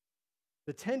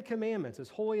 the 10 Commandments, as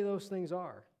holy as those things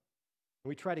are, and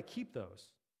we try to keep those,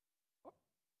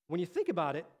 when you think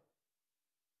about it,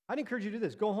 I'd encourage you to do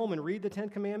this. Go home and read the 10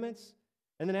 Commandments,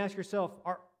 and then ask yourself,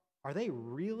 are they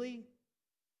really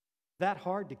that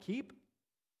hard to keep?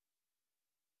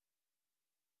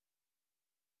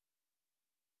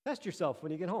 Test yourself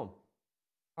when you get home.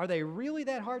 Are they really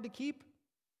that hard to keep?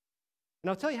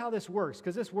 And I'll tell you how this works,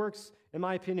 because this works, in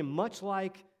my opinion, much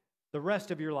like the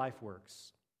rest of your life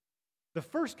works. The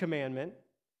first commandment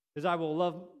is I'll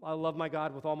love my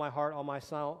God with all my heart, all my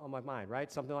soul, all my mind,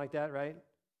 right? Something like that, right?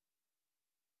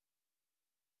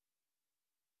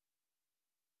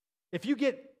 If you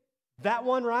get that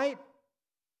one right,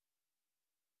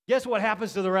 guess what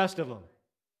happens to the rest of them?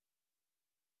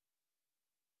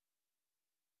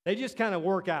 They just kind of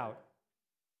work out.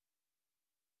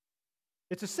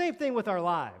 It's the same thing with our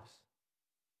lives.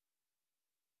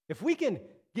 If we can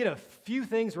get a few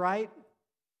things right,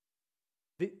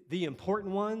 the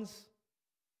important ones,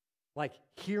 like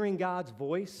hearing God's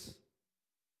voice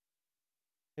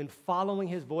and following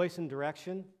his voice and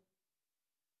direction,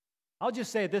 I'll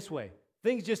just say it this way.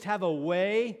 Things just have a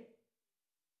way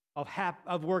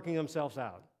of working themselves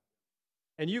out.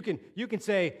 And you can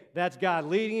say, that's God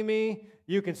leading me.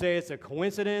 You can say it's a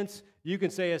coincidence. You can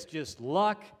say it's just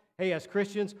luck. Hey, as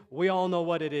Christians, we all know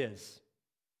what it is.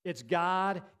 It's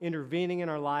God intervening in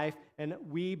our life and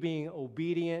we being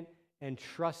obedient and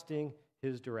trusting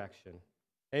his direction.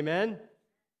 Amen?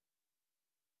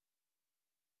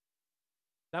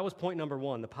 That was point number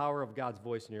 1, the power of God's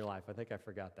voice in your life. I think I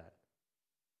forgot that.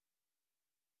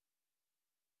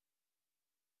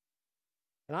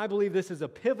 And I believe this is a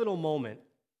pivotal moment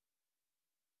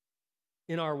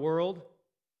in our world,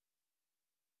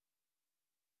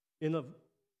 in the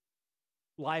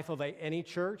life of any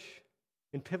church,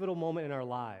 in pivotal moment in our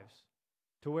lives,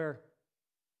 to where,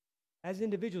 as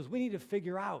individuals, we need to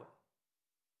figure out,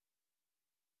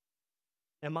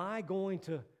 am I going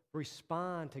to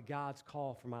respond to God's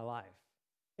call for my life?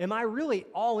 Am I really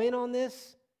all in on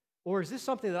this? Or is this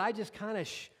something that I just kind of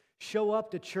show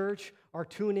up to church or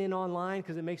tune in online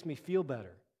because it makes me feel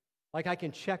better? Like I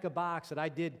can check a box that I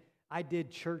did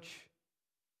church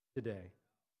today.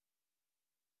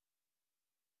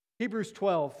 Hebrews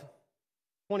 12,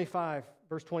 25,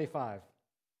 verse 25.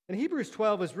 And Hebrews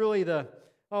 12 is really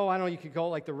you could call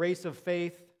it like the race of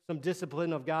faith, some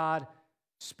discipline of God,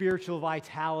 spiritual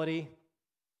vitality.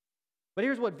 But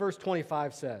here's what verse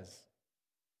 25 says.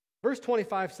 Verse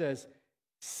 25 says,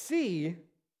 see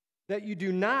that you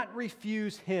do not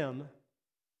refuse him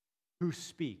who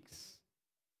speaks.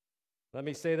 Let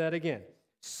me say that again.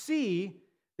 See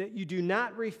that you do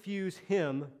not refuse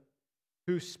him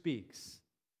who speaks.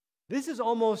 This is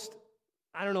almost,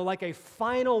 like a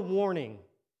final warning,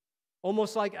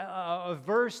 almost like a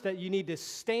verse that you need to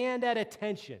stand at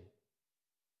attention.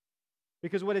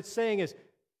 Because what it's saying is,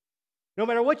 no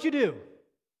matter what you do,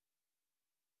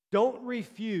 don't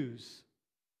refuse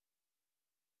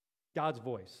God's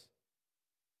voice.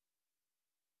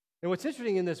 And what's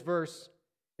interesting in this verse,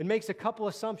 it makes a couple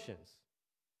assumptions.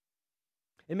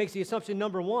 It makes the assumption,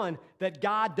 number 1, that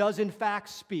God does in fact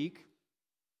speak.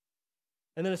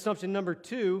 And then assumption number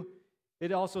 2,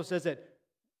 it also says that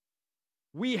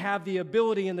we have the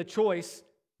ability and the choice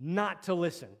not to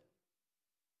listen.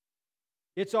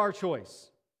 It's our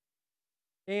choice.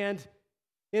 And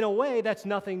in a way, that's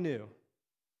nothing new.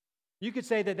 You could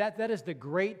say that is the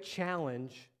great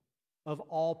challenge of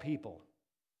all people.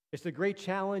 It's the great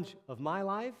challenge of my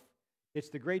life. It's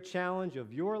the great challenge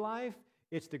of your life.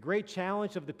 It's the great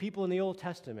challenge of the people in the Old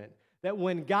Testament, that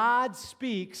when God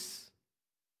speaks,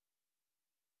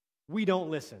 we don't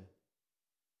listen.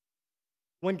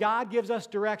 When God gives us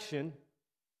direction,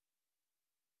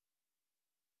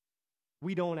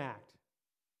 we don't act.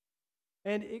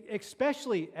 And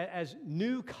especially as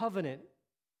new covenant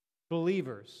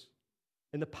believers,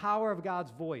 in the power of God's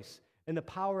voice, and the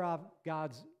power of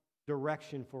God's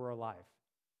direction for our life,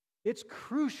 it's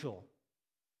crucial.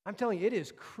 I'm telling you, it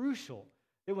is crucial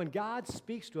that when God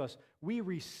speaks to us, we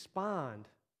respond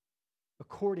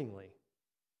accordingly.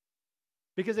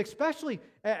 Because especially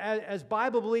as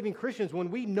Bible-believing Christians,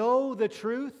 when we know the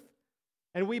truth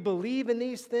and we believe in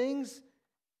these things,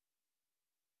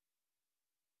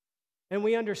 and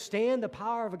we understand the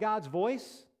power of God's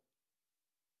voice,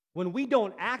 when we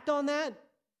don't act on that,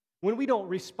 when we don't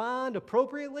respond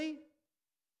appropriately,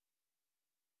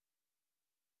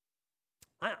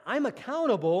 I'm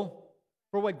accountable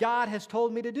for what God has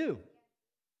told me to do.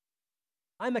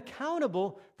 I'm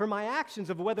accountable for my actions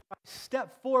of whether I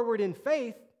step forward in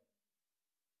faith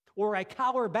or I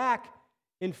cower back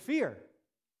in fear.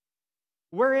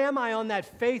 Where am I on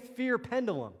that faith-fear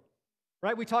pendulum?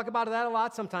 Right? We talk about that a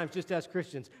lot sometimes just as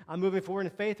Christians. I'm moving forward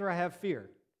in faith or I have fear.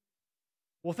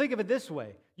 Well, think of it this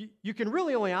way. You can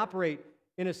really only operate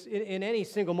in any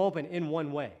single moment in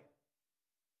one way.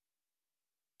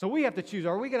 So we have to choose,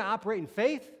 are we going to operate in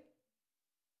faith?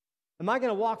 Am I going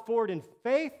to walk forward in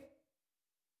faith?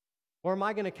 Or am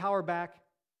I going to cower back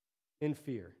in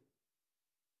fear?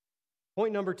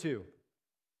 Point number 2.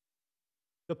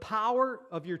 The power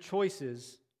of your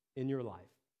choices in your life.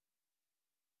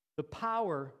 The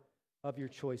power of your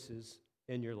choices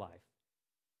in your life.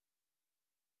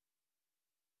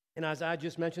 And as I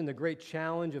just mentioned, the great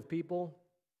challenge of people,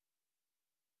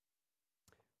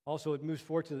 also it moves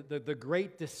forward to the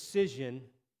great decision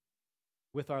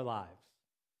with our lives.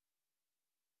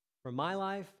 For my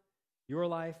life, your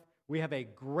life, we have a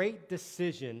great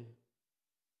decision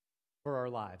for our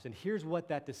lives. And here's what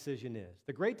that decision is.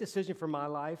 The great decision for my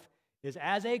life is,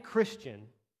 as a Christian,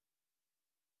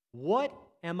 what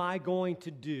am I going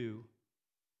to do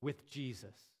with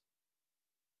Jesus?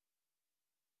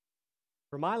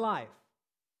 For my life,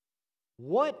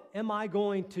 what am I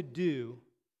going to do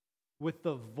with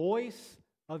the voice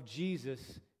of Jesus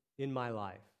in my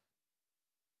life?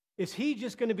 Is he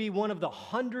just going to be one of the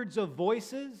hundreds of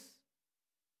voices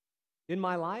in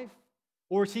my life?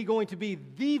 Or is he going to be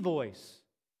the voice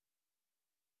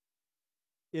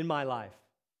in my life?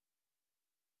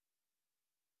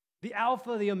 The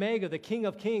Alpha, the Omega, the King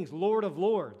of Kings, Lord of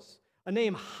Lords, a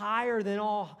name higher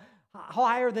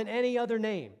than any other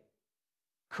name.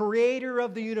 Creator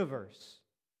of the universe.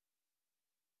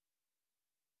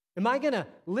 Am I going to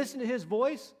listen to his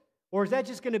voice? Or is that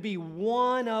just going to be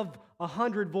one of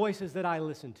 100 voices that I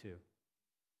listen to?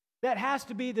 That has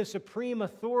to be the supreme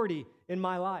authority in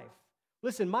my life.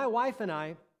 Listen, my wife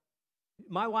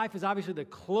is obviously the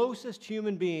closest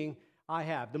human being I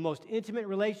have. The most intimate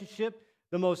relationship,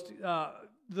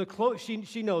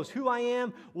 she knows who I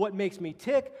am, what makes me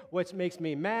tick, what makes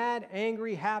me mad,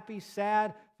 angry, happy,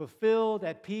 sad, fulfilled,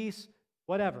 at peace,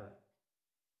 whatever.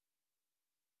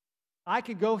 I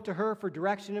could go to her for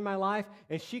direction in my life,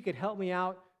 and she could help me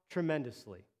out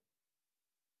tremendously.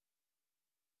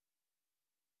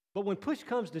 But when push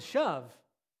comes to shove,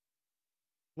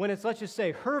 when it's, let's just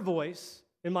say, her voice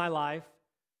in my life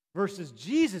versus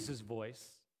Jesus' voice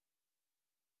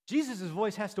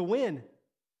has to win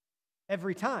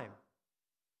every time.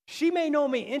 She may know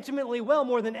me intimately well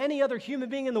more than any other human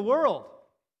being in the world.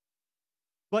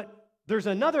 But there's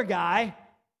another guy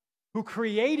who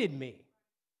created me,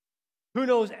 who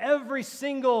knows every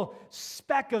single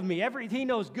speck of me. He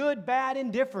knows good, bad,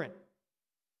 indifferent.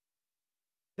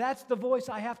 That's the voice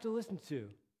I have to listen to.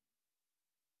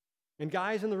 And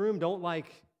guys in the room, don't try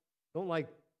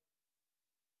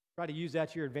to use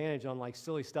that to your advantage on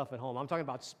silly stuff at home. I'm talking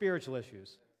about spiritual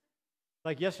issues.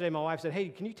 Like yesterday, my wife said, "Hey,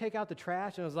 can you take out the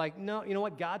trash?" And I was like, "No, you know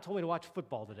what? God told me to watch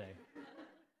football today."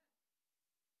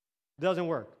 Doesn't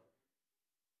work.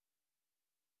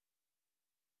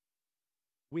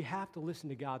 We have to listen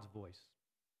to God's voice.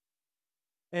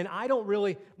 And I don't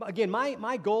really, again,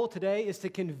 my goal today is to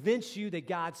convince you that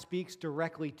God speaks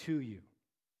directly to you.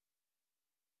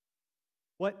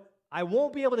 What I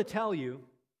won't be able to tell you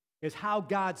is how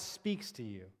God speaks to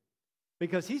you,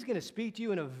 because he's going to speak to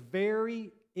you in a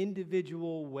very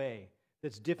individual way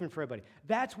that's different for everybody.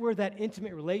 That's where that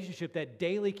intimate relationship, that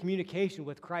daily communication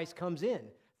with Christ comes in.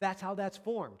 That's how that's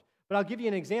formed. But I'll give you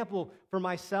an example for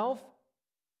myself,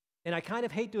 and I kind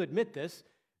of hate to admit this.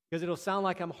 because it'll sound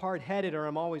like I'm hard-headed or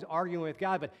I'm always arguing with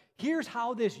God, but here's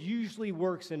how this usually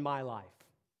works in my life.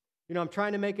 I'm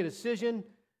trying to make a decision,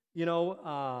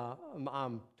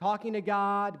 I'm talking to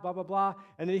God, blah, blah, blah,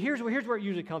 and then here's where it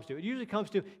usually comes to. It usually comes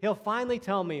to, he'll finally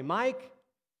tell me, Mike,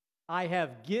 I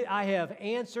have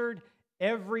answered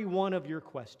every one of your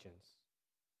questions.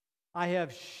 I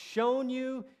have shown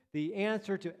you the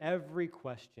answer to every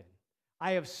question.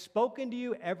 I have spoken to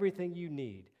you everything you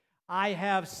need. I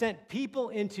have sent people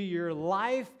into your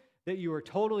life that you are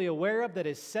totally aware of that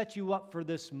has set you up for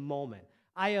this moment.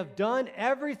 I have done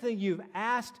everything you've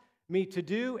asked me to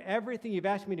do, everything you've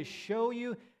asked me to show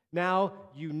you. Now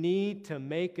you need to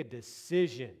make a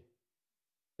decision.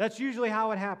 That's usually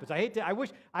how it happens. I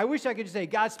wish I could just say,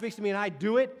 God speaks to me and I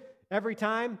do it every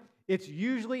time.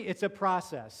 It's a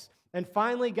process. And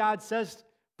finally God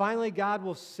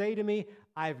will say to me,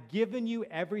 I've given you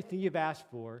everything you've asked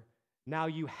for. Now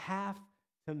you have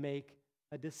to make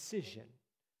a decision.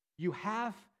 You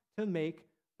have to make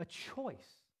a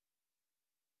choice.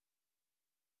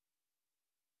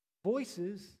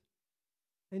 Voices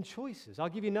and choices. I'll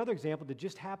give you another example that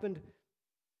just happened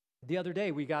the other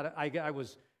day. I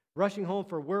was rushing home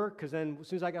for work because then as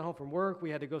soon as I got home from work, we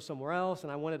had to go somewhere else,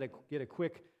 and I wanted to get a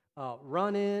quick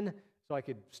run in so I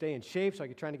could stay in shape, so I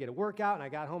could try to get a workout. And I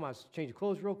got home, I was changing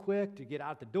clothes real quick to get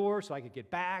out the door so I could get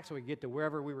back, so we could get to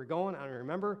wherever we were going. I don't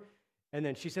remember. And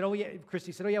then she said, "Oh yeah,"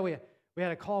 Christy said, "Oh yeah, we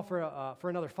had a call for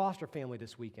another foster family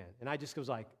this weekend." And I just was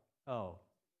like, "Oh,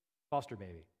 foster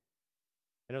baby."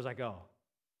 And I was like, "Oh."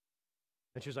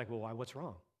 And she was like, "Well, why? What's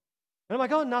wrong?" And I'm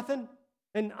like, "Oh, nothing."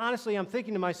 And honestly, I'm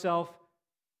thinking to myself,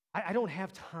 I don't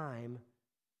have time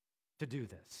to do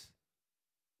this.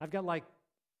 I've got like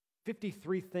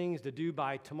 53 things to do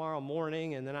by tomorrow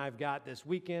morning, and then I've got this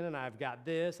weekend, and I've got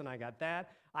this, and I got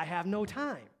that. I have no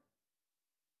time.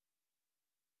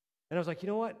 And I was like, you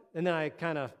know what? And then I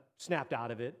kind of snapped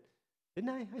out of it. Didn't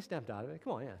I? I snapped out of it.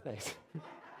 Come on, yeah, thanks.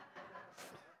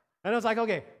 And I was like,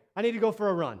 okay, I need to go for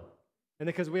a run. And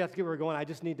because we have to get where we're going, I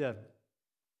just need to,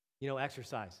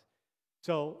 exercise.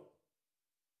 So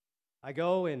I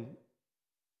go and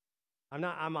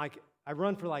I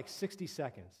run for like 60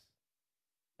 seconds.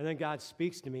 And then God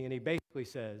speaks to me and he basically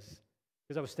says,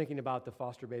 because I was thinking about the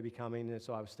foster baby coming, and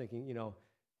so I was thinking,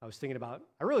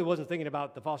 I really wasn't thinking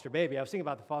about the foster baby. I was thinking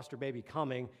about the foster baby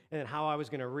coming and then how I was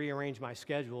going to rearrange my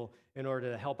schedule in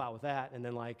order to help out with that. And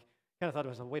then kind of thought to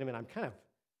myself, wait a minute, I don't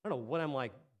know what I'm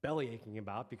like belly aching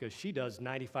about because she does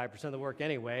 95% of the work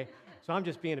anyway. So I'm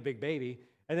just being a big baby.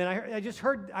 And then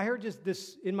I heard just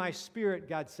this in my spirit,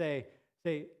 God say,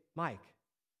 Mike,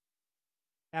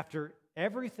 after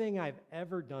everything I've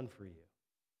ever done for you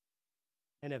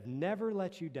and have never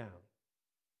let you down,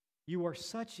 you are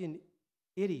such an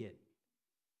idiot.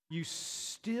 You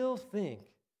still think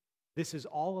this is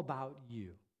all about you.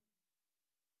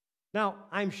 Now,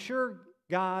 I'm sure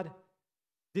God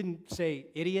didn't say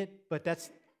idiot, but that's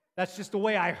just the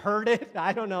way I heard it.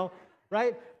 I don't know,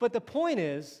 right? But the point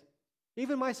is,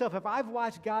 even myself, if I've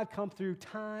watched God come through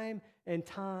time and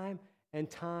time and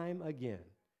time again,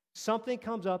 something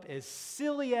comes up as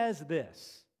silly as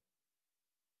this,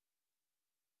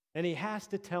 and he has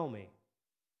to tell me,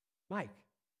 Mike,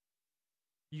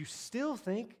 you still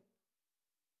think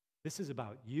this is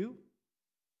about you?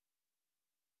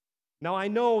 Now, I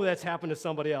know that's happened to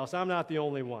somebody else. I'm not the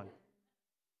only one.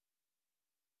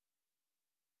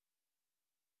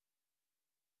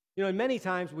 And many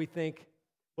times we think,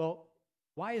 well,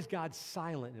 why is God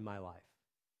silent in my life?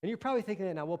 And you're probably thinking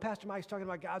that now, well, Pastor Mike's talking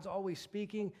about God's always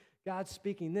speaking. God's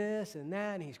speaking this and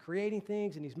that, and he's creating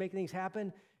things, and he's making things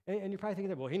happen. And you're probably thinking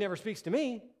that, well, he never speaks to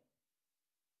me.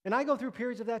 And I go through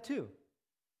periods of that too.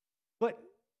 But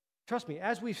trust me,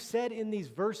 as we've said in these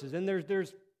verses, and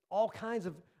there's all kinds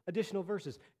of additional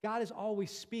verses, God is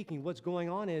always speaking. What's going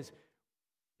on is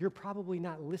you're probably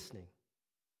not listening.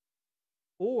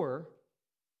 Or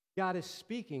God is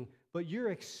speaking, but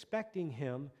you're expecting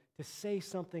him to say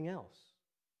something else.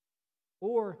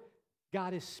 Or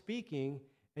God is speaking,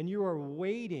 and you are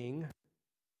waiting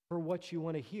for what you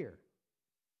want to hear.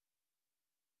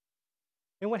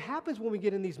 And what happens when we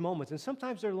get in these moments, and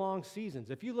sometimes they're long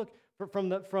seasons. If you look from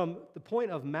the point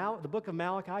of the book of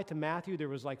Malachi to Matthew, there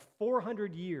was like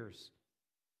 400 years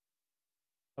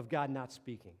of God not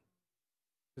speaking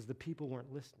because the people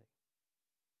weren't listening.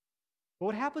 But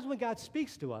what happens when God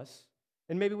speaks to us,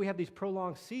 and maybe we have these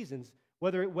prolonged seasons,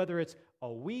 whether it's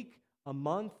a week, a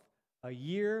month, a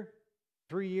year,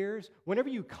 3 years, whenever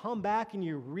you come back and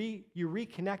you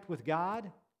reconnect with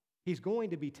God, he's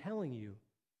going to be telling you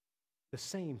the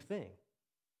same thing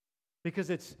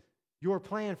because it's your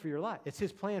plan for your life. It's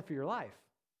his plan for your life.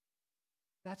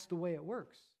 That's the way it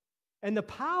works. And the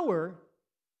power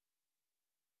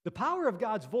of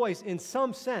God's voice, in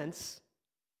some sense,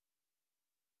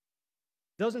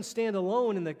 doesn't stand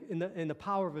alone in the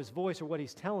power of his voice or what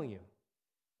he's telling you.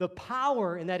 The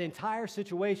power in that entire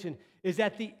situation is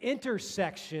at the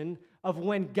intersection of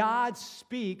when God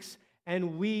speaks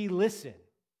and we listen.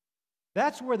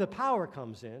 That's where the power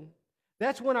comes in.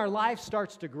 That's when our life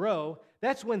starts to grow.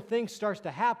 That's when things start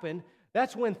to happen.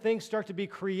 That's when things start to be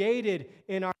created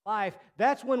in our life.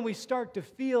 That's when we start to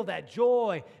feel that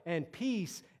joy and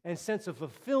peace and sense of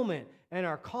fulfillment and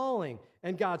our calling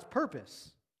and God's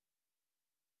purpose.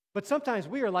 But sometimes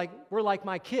we're like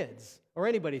my kids, or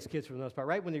anybody's kids for the most part,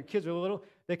 right? When your kids are little,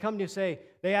 they come to you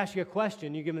they ask you a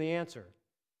question, you give them the answer.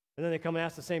 And then they come and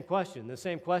ask the same question,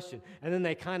 and then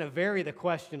they kind of vary the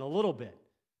question a little bit.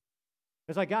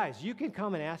 It's like, guys, you can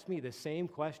come and ask me the same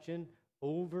question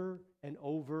over and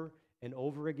over and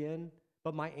over again,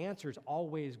 but my answer is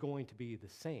always going to be the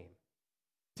same.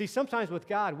 See, sometimes with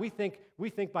God, we think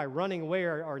by running away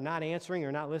or not answering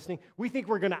or not listening, we think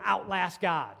we're going to outlast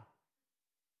God.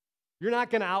 You're not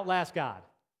going to outlast God.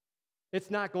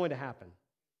 It's not going to happen.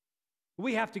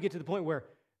 We have to get to the point where,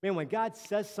 man, when God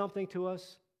says something to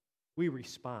us, we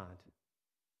respond.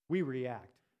 We react.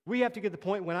 We have to get to the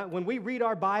point when we read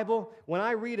our Bible, when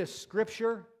I read a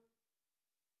scripture,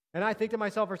 and I think to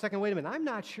myself for a second, wait a minute, I'm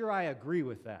not sure I agree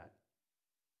with that.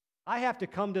 I have to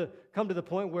come to the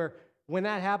point where when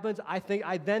that happens,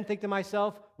 I then think to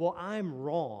myself, well, I'm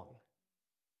wrong.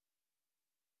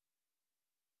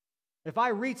 If I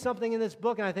read something in this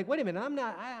book and I think, wait a minute,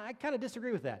 I kind of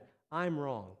disagree with that, I'm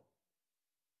wrong.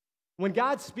 When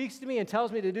God speaks to me and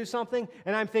tells me to do something,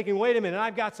 and I'm thinking, wait a minute,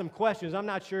 I've got some questions, I'm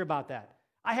not sure about that,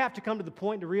 I have to come to the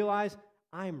point to realize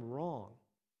I'm wrong.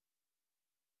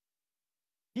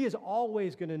 He is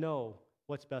always going to know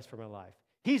what's best for my life.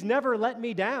 He's never let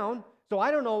me down, so I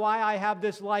don't know why I have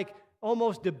this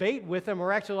almost debate with him,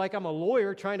 or actually like I'm a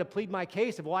lawyer trying to plead my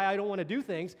case of why I don't want to do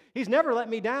things. He's never let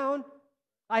me down.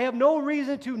 I have no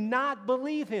reason to not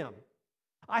believe him.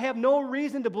 I have no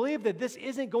reason to believe that this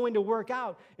isn't going to work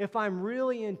out if I'm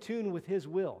really in tune with his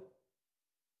will.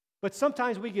 But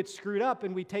sometimes we get screwed up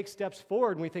and we take steps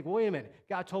forward and we think, well, wait a minute,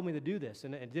 God told me to do this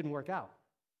and it didn't work out.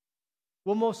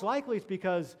 Well, most likely it's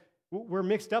because we're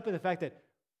mixed up in the fact that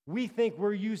we think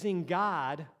we're using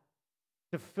God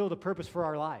to fulfill the purpose for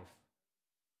our life.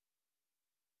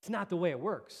 It's not the way it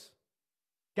works.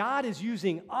 God is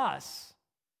using us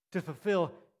to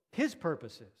fulfill his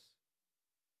purposes.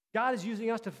 God is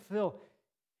using us to fulfill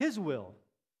his will.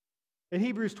 In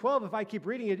Hebrews 12, if I keep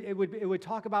reading it, it would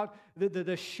talk about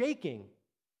the shaking.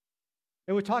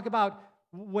 It would talk about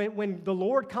when the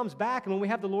Lord comes back and when we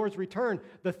have the Lord's return,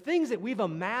 the things that we've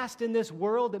amassed in this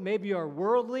world that maybe are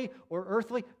worldly or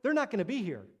earthly, they're not going to be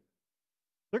here.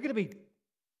 They're going to be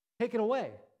taken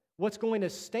away. What's going to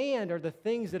stand are the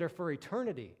things that are for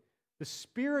eternity, the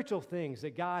spiritual things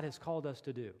that God has called us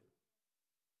to do.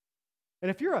 And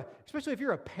especially if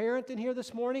you're a parent in here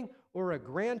this morning or a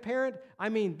grandparent, I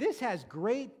mean, this has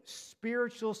great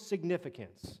spiritual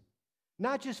significance.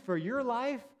 Not just for your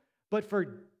life, but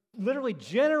for literally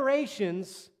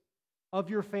generations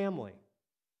of your family.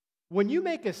 When you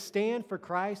make a stand for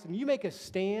Christ and you make a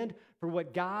stand for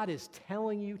what God is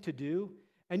telling you to do,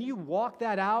 and you walk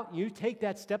that out, you take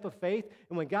that step of faith,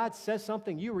 and when God says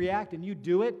something, you react and you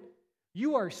do it,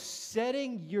 you are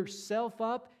setting yourself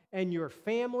up and your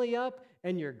family up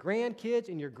and your grandkids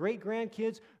and your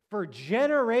great-grandkids for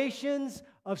generations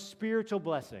of spiritual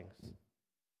blessings.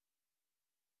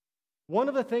 One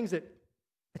of the things that,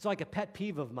 it's like a pet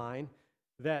peeve of mine,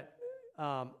 that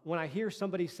when I hear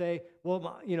somebody say,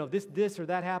 well, this or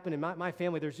that happened in my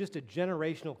family, there's just a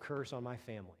generational curse on my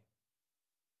family.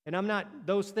 And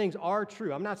those things are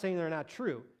true. I'm not saying they're not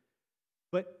true.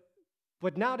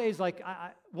 But nowadays,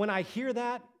 when I hear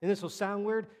that, and this will sound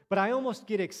weird, but I almost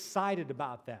get excited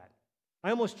about that. I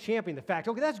almost champion the fact,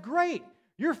 okay, that's great.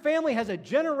 Your family has a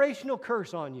generational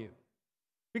curse on you.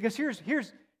 Because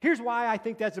here's why I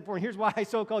think that's important. Here's why I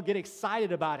so-called get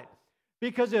excited about it.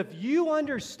 Because if you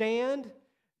understand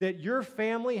that your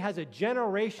family has a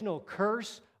generational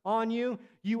curse on you,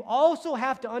 you also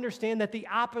have to understand that the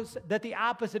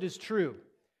opposite is true.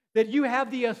 That you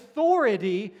have the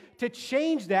authority to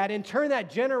change that and turn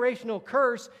that generational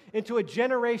curse into a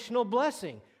generational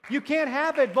blessing. You can't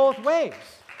have it both ways.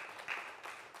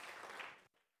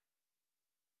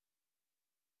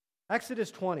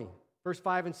 Exodus 20, verse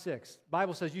 5 and 6. The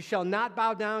Bible says, "You shall not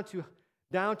bow down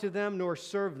to them nor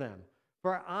serve them.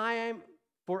 For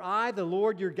I, the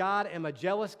Lord your God, am a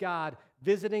jealous God,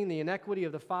 visiting the iniquity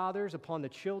of the fathers upon the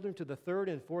children to the third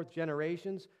and fourth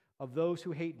generations of those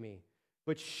who hate me,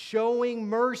 but showing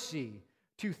mercy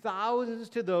to thousands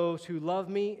to those who love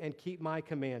me and keep my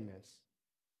commandments.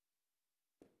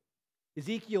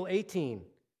 Ezekiel 18,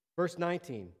 verse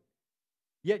 19.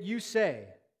 Yet you say,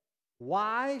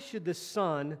 why should the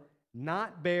Son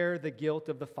not bear the guilt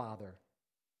of the Father?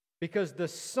 Because the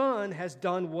Son has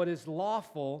done what is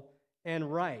lawful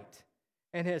and right,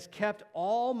 and has kept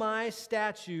all my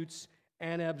statutes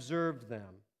and observed them.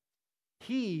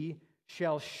 He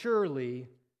shall surely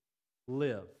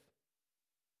live.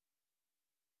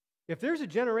 If there's a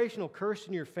generational curse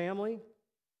in your family,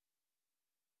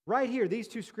 right here, these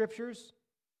two scriptures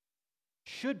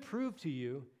should prove to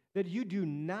you that you do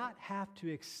not have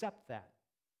to accept that.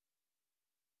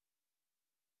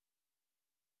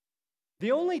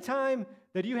 The only time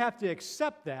that you have to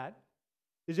accept that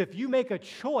is if you make a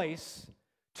choice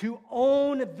to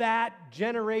own that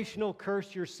generational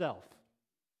curse yourself.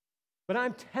 But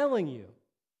I'm telling you,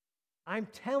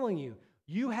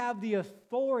 you have the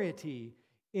authority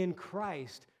in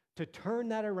Christ to turn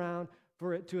that around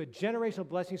to a generational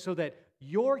blessing so that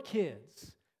your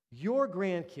kids, your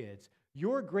grandkids,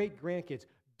 your great-grandkids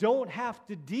don't have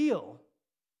to deal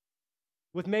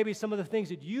with maybe some of the things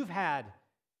that you've had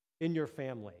in your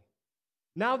family.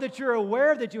 Now that you're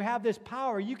aware that you have this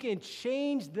power, you can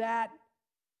change that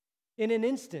in an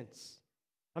instance.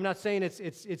 I'm not saying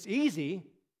it's easy,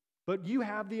 but you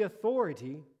have the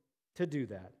authority to do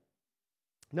that.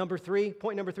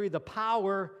 Point number three, the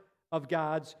power of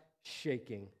God's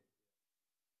shaking.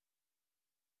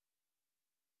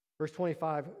 Verse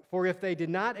 25, for if they did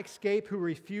not escape who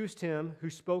refused him, who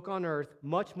spoke on earth,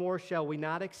 much more shall we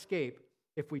not escape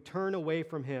if we turn away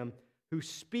from him who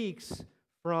speaks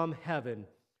from heaven,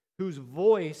 whose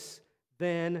voice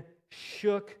then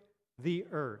shook the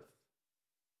earth.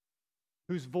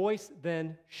 Whose voice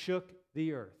then shook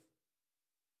the earth.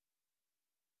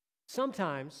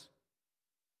 Sometimes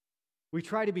we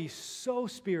try to be so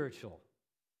spiritual,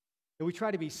 and we try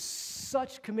to be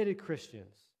such committed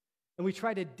Christians, and we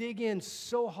try to dig in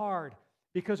so hard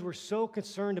because we're so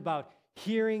concerned about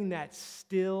hearing that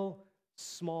still,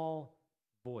 small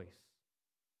voice.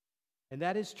 And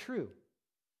that is true.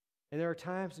 And there are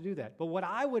times to do that. But what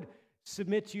I would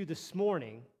submit to you this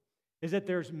morning is that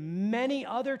there's many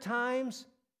other times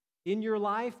in your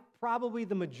life, probably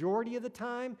the majority of the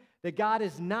time, that God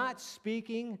is not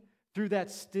speaking through that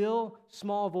still,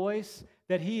 small voice,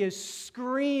 that he is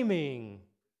screaming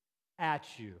at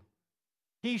you.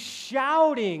 He's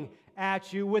shouting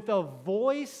at you with a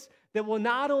voice that will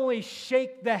not only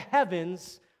shake the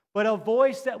heavens, but a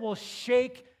voice that will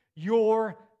shake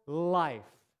your life.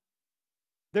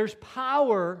 There's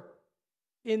power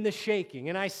in the shaking.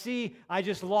 And I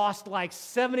just lost like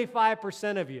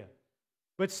 75% of you.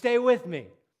 But stay with me.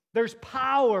 There's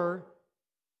power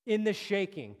in the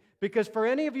shaking. Because for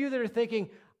any of you that are thinking,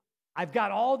 I've got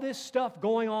all this stuff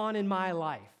going on in my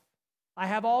life. I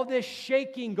have all this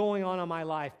shaking going on in my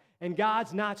life, and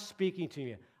God's not speaking to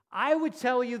you. I would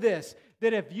tell you this,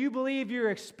 that if you believe you're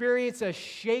experiencing a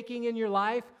shaking in your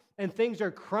life and things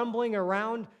are crumbling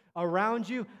around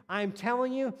you, I'm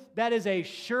telling you, that is a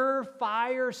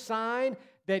surefire sign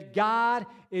that God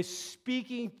is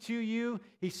speaking to you.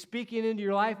 He's speaking into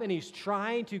your life, and he's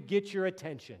trying to get your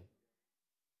attention.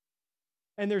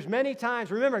 And there's many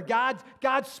times, remember,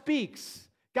 God speaks.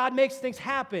 God makes things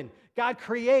happen. God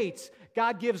creates.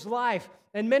 God gives life.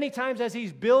 And many times as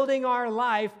he's building our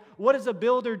life, what does a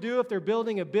builder do if they're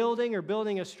building a building or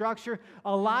building a structure?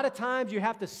 A lot of times you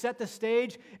have to set the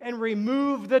stage and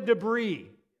remove the debris.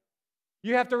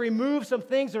 You have to remove some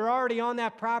things that are already on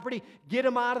that property, get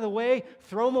them out of the way,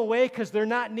 throw them away because they're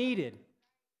not needed.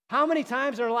 How many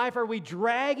times in our life are we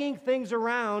dragging things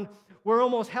around? We're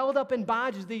almost held up in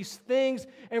bondage, these things,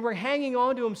 and we're hanging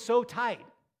on to them so tight.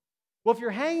 Well, if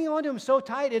you're hanging on to them so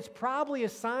tight, it's probably a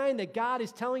sign that God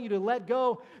is telling you to let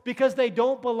go because they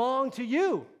don't belong to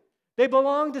you. They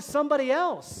belong to somebody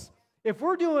else. If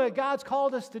we're doing what God's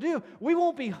called us to do, we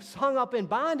won't be hung up in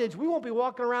bondage. We won't be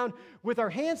walking around with our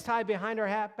hands tied behind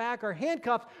our back, our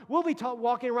handcuffed. We'll be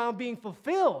walking around being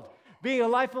fulfilled, being a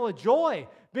life full of joy,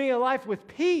 being a life with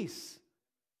peace.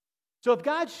 So if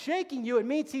God's shaking you, it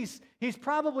means He's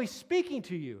probably speaking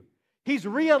to you. He's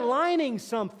realigning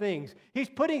some things. He's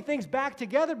putting things back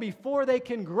together before they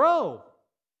can grow.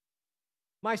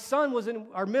 My son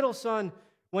our middle son,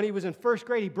 when he was in first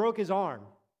grade, he broke his arm.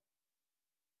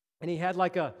 And he had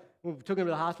when we took him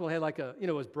to the hospital, he had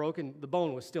it was broken. The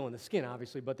bone was still in the skin,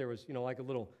 obviously, but there was, like a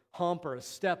little hump or a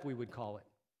step, we would call it.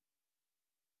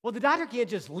 Well, the doctor can't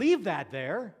just leave that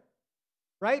there,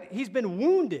 right? He's been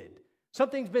wounded.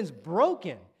 Something's been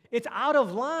broken. It's out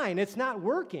of line. It's not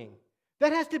working.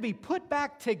 That has to be put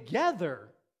back together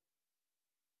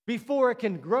before it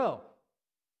can grow.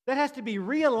 That has to be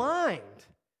realigned.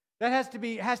 That has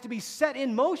to be set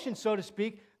in motion, so to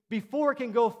speak, before it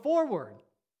can go forward.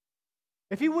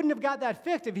 If he wouldn't have got that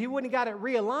fixed, if he wouldn't have got it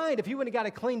realigned, if he wouldn't have got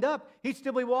it cleaned up, he'd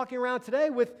still be walking around today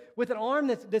with an arm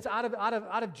that's out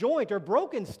of joint or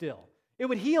broken still. It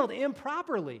would heal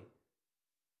improperly.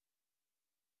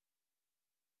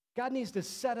 God needs to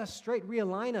set us straight,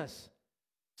 realign us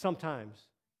sometimes.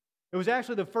 It was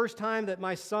actually the first time that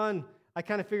my son, I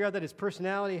kind of figured out that his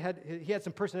personality he had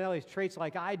some personality traits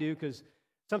like I do, because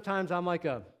sometimes I'm like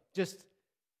just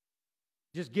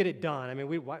get it done. I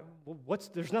mean,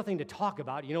 there's nothing to talk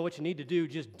about. You know what you need to do,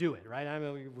 just do it, right? I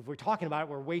mean, if we're talking about it,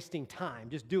 we're wasting time.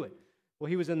 Just do it. Well,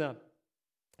 he was in the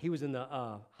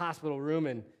hospital room,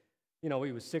 and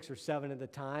he was 6 or 7 at the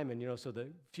time, and so the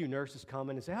few nurses come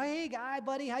in and say, "Hey,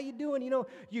 buddy, how you doing?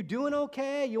 You doing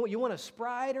okay? You want a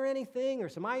Sprite or anything, or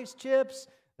some ice chips?"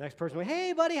 The next person went,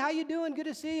 "Hey, buddy, how you doing? Good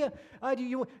to see you. Do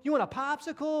you want a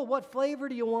popsicle? What flavor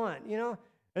do you want?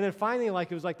 And then finally,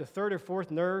 it was like the 3rd or 4th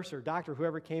nurse or doctor,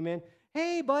 whoever came in.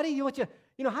 "Hey, buddy,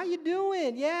 how you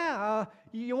doing? Yeah,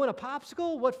 you want a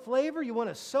popsicle? What flavor? You want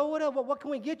a soda? What can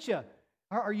we get you?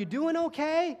 Are you doing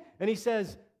okay?" And he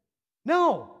says,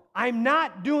 "No, I'm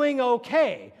not doing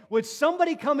okay. Would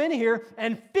somebody come in here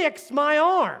and fix my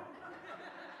arm?"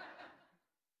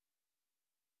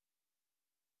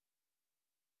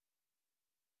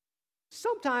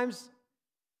 Sometimes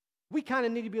we kind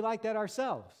of need to be like that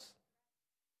ourselves.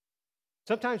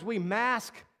 Sometimes we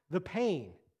mask the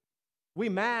pain. We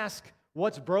mask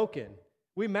what's broken.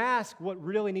 We mask what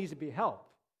really needs to be helped,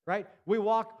 right? We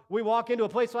walk into a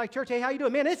place like church. "Hey, how you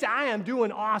doing?" "Man, I am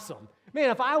doing awesome. Man,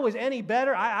 if I was any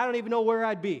better, I don't even know where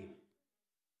I'd be."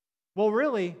 Well,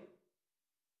 really,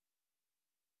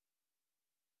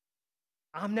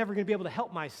 I'm never going to be able to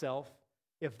help myself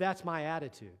if that's my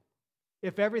attitude.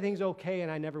 If everything's okay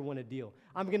and I never want to deal.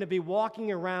 I'm going to be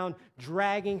walking around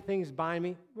dragging things behind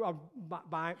me. I'm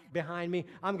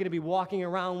going to be walking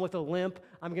around with a limp.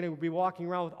 I'm going to be walking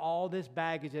around with all this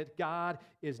baggage that God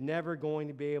is never going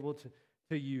to be able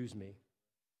to use me.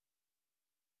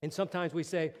 And sometimes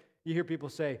you hear people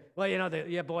say, "Well,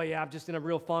 I'm just in a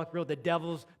real funk. The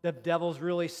devil's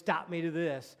really stopped me to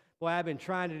this. Boy, I've been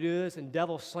trying to do this, and the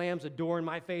devil slams a door in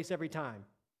my face every time."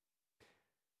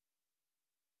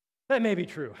 That may be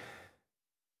true.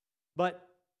 But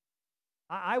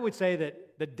I would say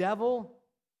that the devil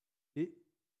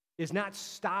is not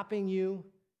stopping you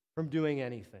from doing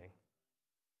anything.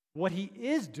 What he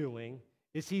is doing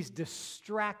is he's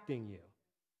distracting you.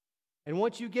 And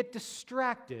once you get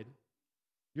distracted,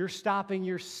 you're stopping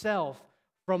yourself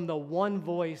from the one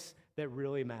voice that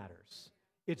really matters.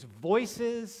 It's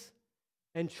voices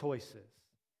and choices.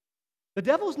 The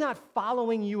devil's not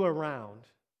following you around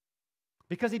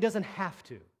because he doesn't have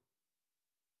to.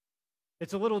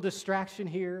 It's a little distraction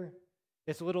here,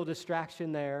 it's a little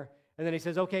distraction there, and then he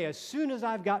says, "Okay, as soon as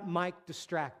I've got Mike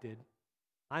distracted,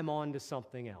 I'm on to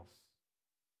something else.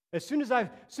 As soon as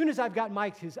I've got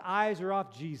Mike, his eyes are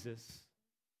off Jesus."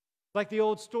 Like the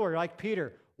old story, like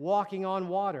Peter walking on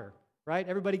water, right?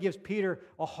 Everybody gives Peter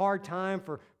a hard time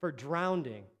for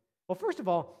drowning. Well, first of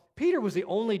all, Peter was the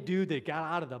only dude that got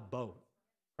out of the boat,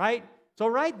 right? So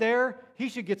right there, he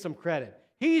should get some credit.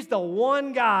 He's the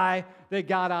one guy that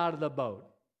got out of the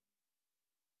boat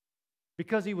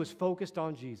because he was focused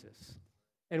on Jesus.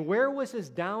 And where was his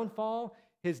downfall?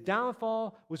 His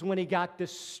downfall was when he got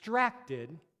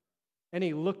distracted and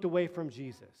he looked away from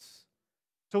Jesus.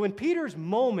 So in Peter's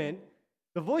moment,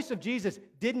 the voice of Jesus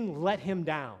didn't let him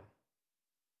down.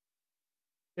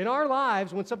 In our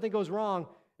lives, when something goes wrong,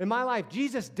 in my life,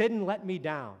 Jesus didn't let me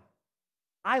down.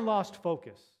 I lost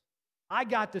focus. I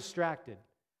got distracted.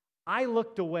 I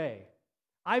looked away.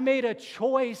 I made a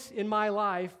choice in my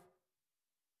life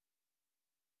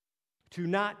to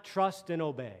not trust and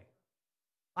obey.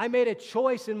 I made a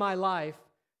choice in my life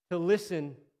to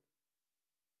listen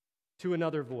to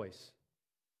another voice.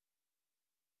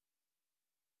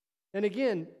 And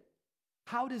again,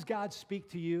 how does God speak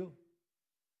to you?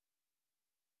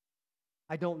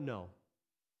 I don't know.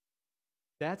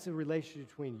 That's a relationship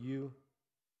between you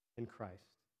and Christ.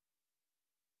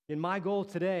 And my goal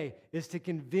today is to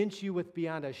convince you with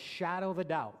beyond a shadow of a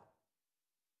doubt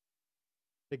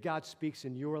that God speaks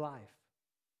in your life.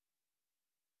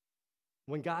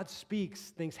 When God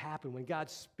speaks, things happen. When God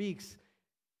speaks,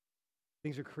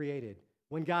 things are created.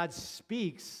 When God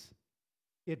speaks,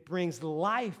 it brings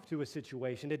life to a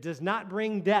situation. It does not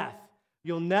bring death.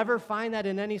 You'll never find that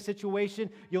in any situation.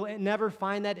 You'll never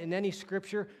find that in any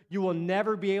scripture. You will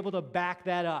never be able to back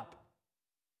that up.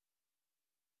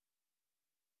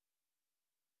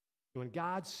 When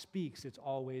God speaks, it's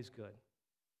always good.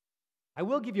 I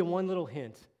will give you one little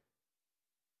hint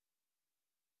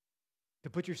to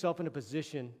put yourself in a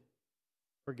position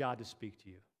for God to speak to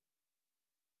you.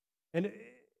 And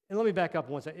let me back up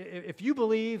one second. If you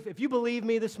believe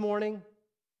me this morning,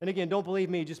 and again, don't believe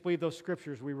me, just believe those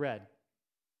scriptures we read,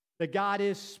 that God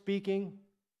is speaking,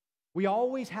 we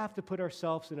always have to put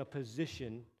ourselves in a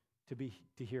position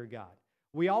to hear God.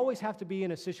 We always have to be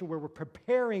in a position where we're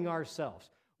preparing ourselves.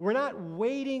 We're not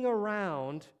waiting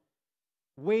around,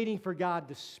 waiting for God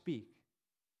to speak.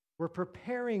 We're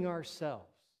preparing ourselves.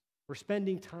 We're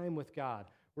spending time with God.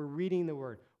 We're reading the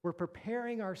Word. We're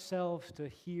preparing ourselves to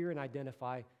hear and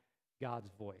identify God's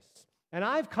voice. And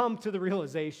I've come to the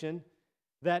realization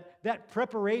that that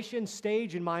preparation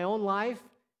stage in my own life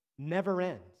never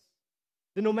ends.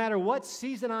 That no matter what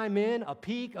season I'm in, a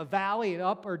peak, a valley, an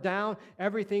up or down,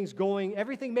 everything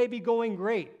may be going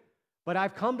great. But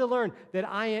I've come to learn that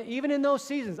even in those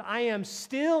seasons, I am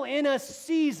still in a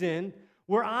season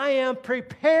where I am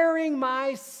preparing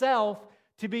myself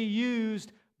to be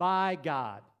used by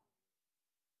God.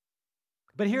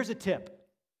 But here's a tip.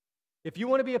 If you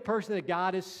want to be a person that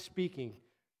God is speaking,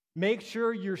 make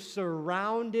sure you're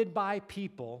surrounded by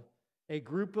people, a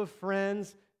group of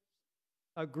friends,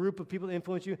 a group of people that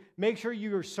influence you. Make sure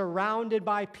you are surrounded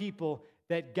by people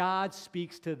that God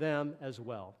speaks to them as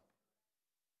well.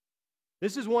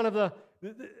 This is one of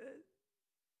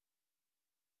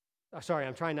sorry,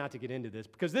 I'm trying not to get into this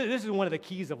because this is one of the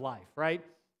keys of life, right?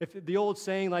 If the old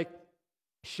saying like,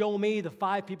 show me the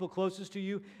 5 people closest to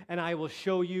you and I will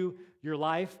show you your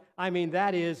life. I mean,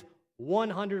 that is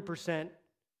 100%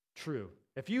 true.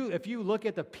 If you look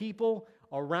at the people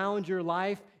around your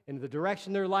life and the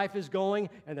direction their life is going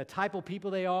and the type of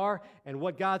people they are and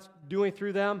what God's doing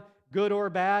through them, good or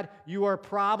bad, you are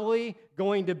probably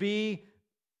going to be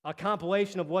a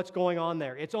compilation of what's going on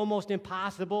there. It's almost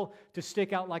impossible to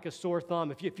stick out like a sore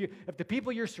thumb. If the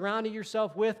people you're surrounding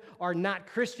yourself with are not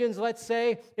Christians, let's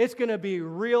say, it's going to be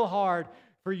real hard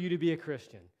for you to be a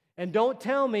Christian. And don't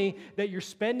tell me that you're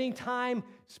spending time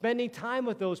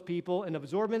with those people, an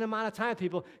absorbent amount of time with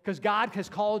people, because God has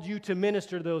called you to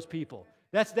minister to those people.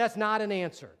 That's not an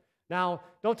answer. Now,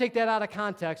 don't take that out of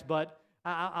context, but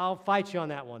I'll fight you on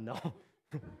that one, though.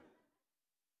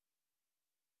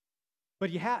 But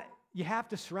you have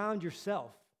to surround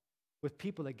yourself with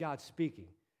people that God's speaking.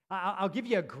 I'll give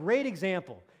you a great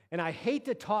example, and I hate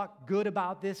to talk good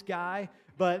about this guy,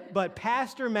 but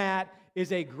Pastor Matt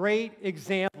is a great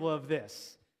example of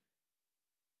this.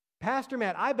 Pastor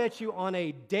Matt, I bet you on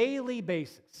a daily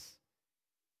basis,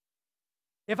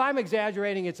 if I'm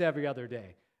exaggerating, it's every other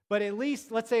day, but at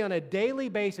least, let's say on a daily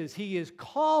basis, he is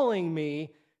calling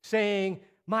me saying,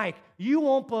 Mike, you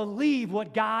won't believe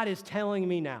what God is telling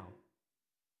me now.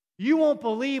 You won't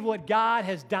believe what God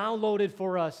has downloaded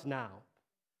for us now.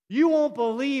 You won't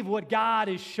believe what God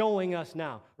is showing us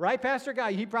now. Right, Pastor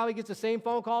Guy? He probably gets the same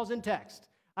phone calls and text.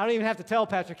 I don't even have to tell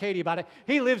Pastor Katie about it.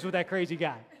 He lives with that crazy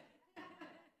guy.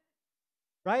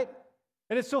 Right?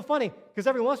 And it's so funny because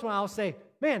every once in a while I'll say,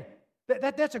 man,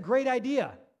 that's a great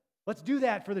idea. Let's do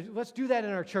that in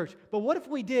our church. But what if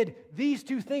we did these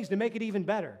 2 things to make it even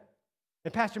better?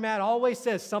 And Pastor Matt always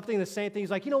says something the same thing.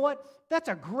 He's like, you know what? That's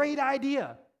a great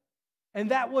idea.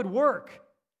 And that would work,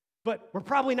 but we're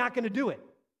probably not going to do it.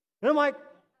 And I'm like,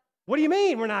 what do you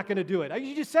mean we're not going to do it?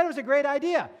 You just said it was a great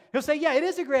idea. He'll say, yeah, it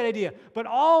is a great idea, but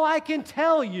all I can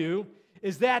tell you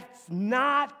is that's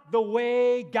not the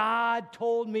way God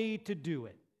told me to do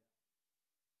it.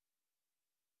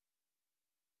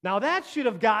 Now that should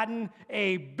have gotten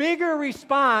a bigger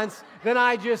response than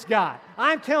I just got.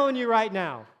 I'm telling you right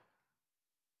now.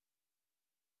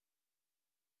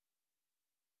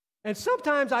 And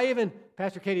sometimes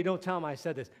Pastor Katie, don't tell him I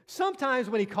said this.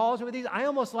 Sometimes when he calls me with these, I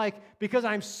almost because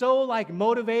I'm so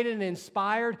motivated and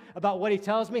inspired about what he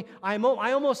tells me, I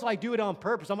almost do it on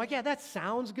purpose. I'm like, yeah, that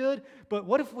sounds good, but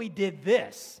what if we did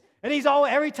this? And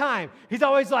every time, he's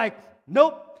always like,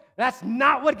 nope, that's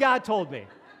not what God told me.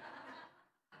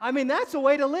 I mean, that's a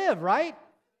way to live, right?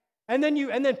 And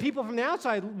then people from the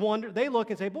outside they look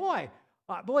and say, boy,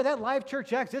 that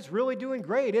LifechurchX, it's really doing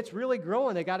great. It's really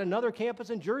growing. They got another campus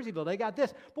in Jerseyville. They got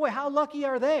this. Boy, how lucky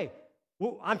are they?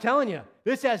 Well, I'm telling you,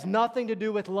 this has nothing to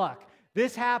do with luck.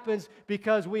 This happens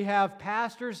because we have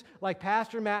pastors like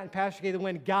Pastor Matt and Pastor Kay that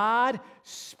when God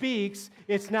speaks,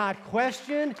 it's not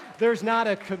questioned. There's not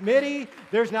a committee.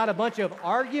 There's not a bunch of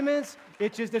arguments.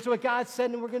 It's just that's what God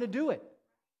said and we're going to do it.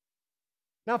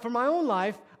 Now, for my own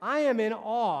life, I am in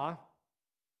awe.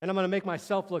 And I'm going to make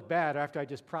myself look bad after I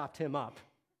just propped him up.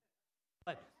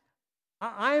 But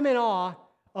I am in awe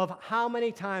of how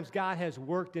many times God has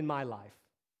worked in my life.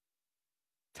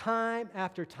 Time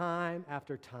after time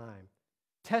after time.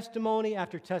 testimony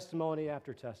after testimony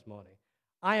after testimony.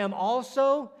 I am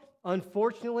also,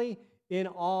 unfortunately, in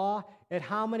awe at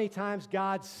how many times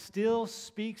God still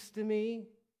speaks to me,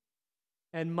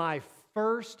 and my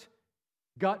first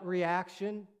gut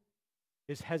reaction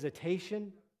is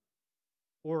hesitation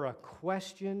or a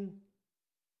question,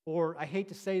 or I hate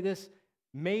to say this,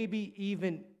 maybe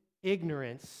even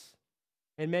ignorance.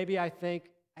 And maybe I think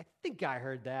I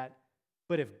heard that,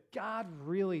 but if God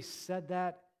really said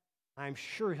that, I'm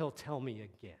sure He'll tell me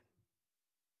again.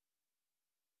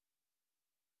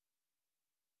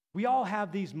 We all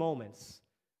have these moments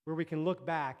where we can look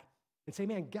back and say,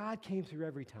 man, God came through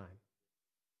every time.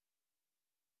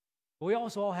 But we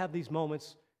also all have these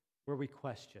moments where we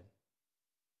question.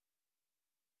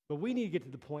 But we need to get to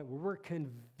the point where we're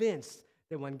convinced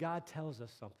that when God tells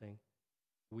us something,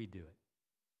 we do it.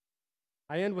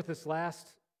 I end with this last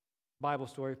Bible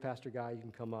story. Pastor Guy, you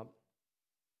can come up.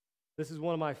 This is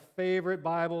one of my favorite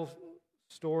Bible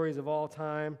stories of all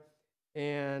time,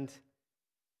 and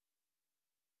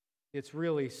it's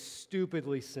really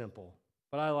stupidly simple,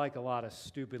 but I like a lot of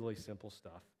stupidly simple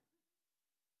stuff.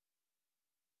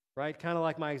 Right? Kind of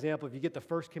like my example, if you get the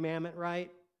first commandment right,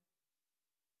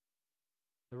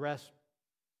 the rest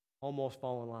almost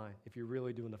fall in line if you're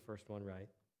really doing the first one right.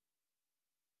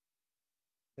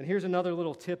 And here's another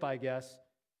little tip, I guess,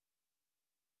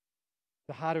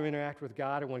 to how to interact with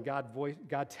God, or when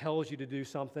God tells you to do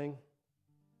something,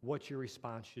 what your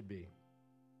response should be.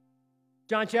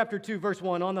 John chapter 2, verse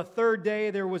 1, on the third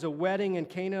day there was a wedding in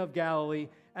Cana of Galilee,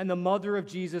 and the mother of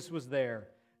Jesus was there.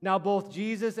 Now both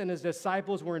Jesus and his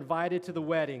disciples were invited to the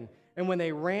wedding, and when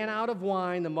they ran out of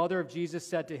wine, the mother of Jesus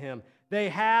said to him, "They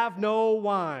have no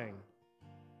wine."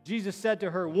 Jesus said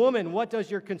to her, "Woman, what does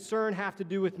your concern have to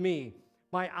do with me?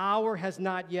 My hour has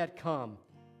not yet come."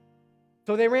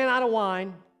 So they ran out of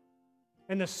wine,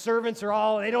 and the servants they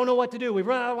don't know what to do. We've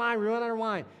run out of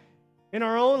wine. In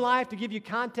our own life, to give you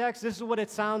context, this is what it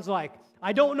sounds like.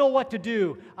 I don't know what to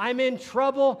do. I'm in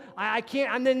trouble.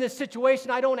 I'm in this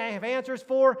situation I don't have answers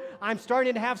for. I'm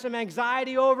starting to have some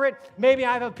anxiety over it. Maybe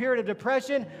I have a period of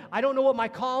depression. I don't know what my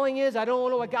calling is. I don't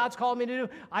know what God's called me to do.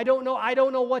 I don't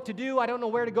know what to do. I don't know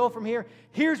where to go from here.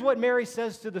 Here's what Mary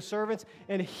says to the servants,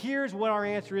 and here's what our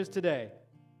answer is today.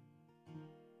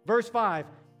 Verse 5,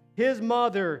 his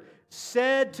mother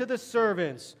said to the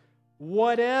servants,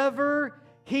 "Whatever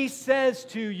he says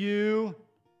to you,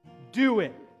 do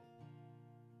it."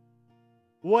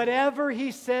 Whatever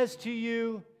he says to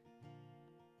you,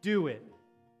 do it.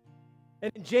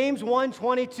 And in James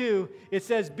 1:22, it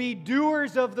says, be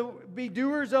doers of the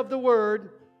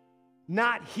word,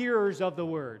 not hearers of the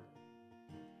word.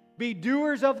 Be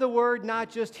doers of the word, not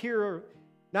just hearers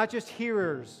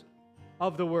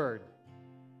of the word.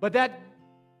 But that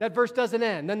verse doesn't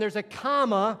end. Then there's a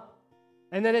comma,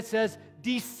 and then it says,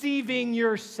 deceiving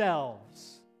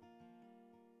yourselves.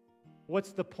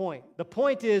 What's the point? The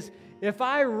point is, if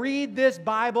I read this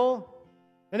Bible,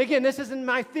 and again, this isn't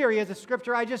my theory, it's a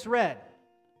scripture I just read.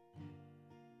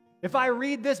 If I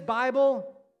read this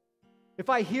Bible, if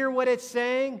I hear what it's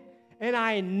saying, and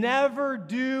I never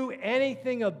do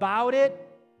anything about it,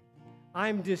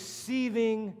 I'm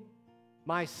deceiving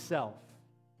myself.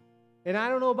 And I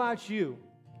don't know about you,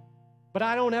 but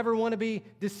I don't ever want to be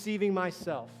deceiving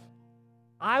myself.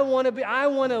 I want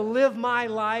to live my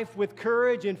life with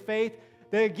courage and faith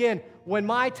that, again, when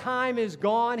my time is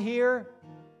gone here,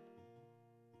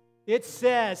 it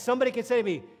says, somebody can say to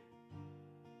me,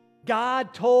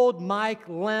 God told Mike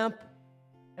Lemp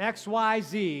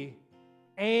XYZ,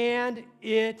 and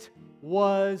it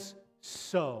was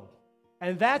so.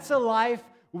 And that's a life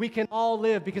we can all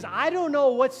live, because I don't know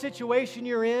what situation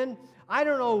you're in. I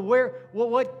don't know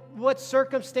what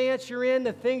circumstance you're in,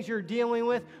 the things you're dealing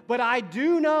with, but I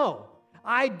do know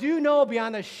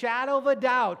beyond a shadow of a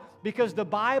doubt, because the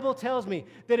Bible tells me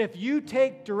that if you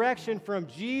take direction from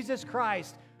Jesus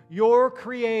Christ, your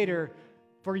Creator,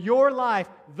 for your life,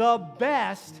 the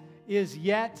best is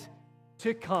yet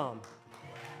to come.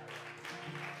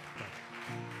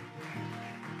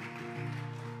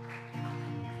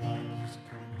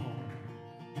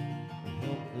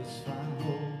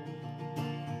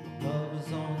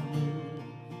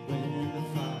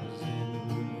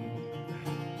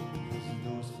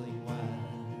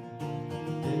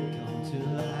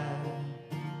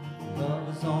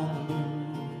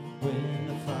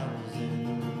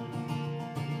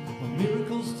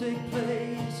 Take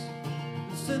place,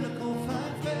 the cynical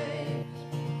find faith.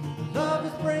 Love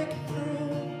is breaking through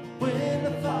when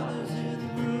the Father's in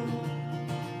the room.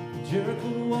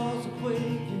 Jericho walls are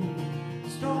quaking,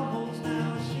 strongholds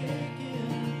now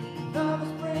shaking. Love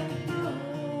is breaking through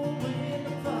when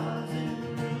the Father's in the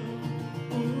room.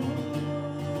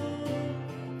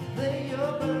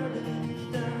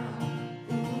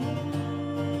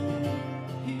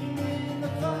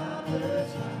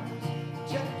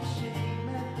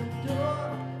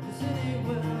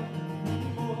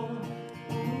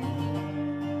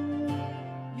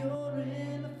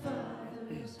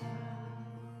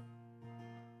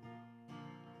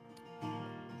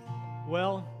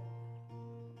 Well,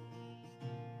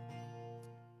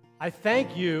 I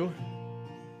thank you.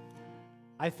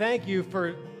 I thank you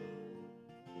for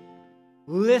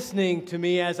listening to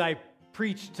me as I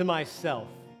preach to myself.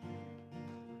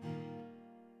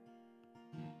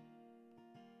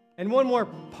 And one more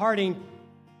parting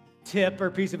tip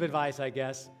or piece of advice, I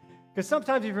guess. Because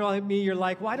sometimes if you're like me, you're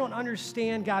like, well, I don't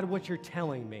understand, God, what you're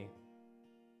telling me.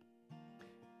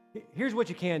 Here's what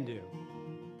you can do.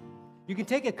 You can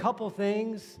take a couple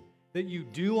things that you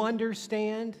do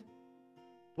understand,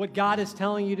 what God is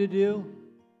telling you to do,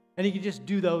 and you can just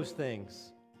do those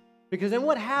things. Because then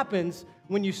what happens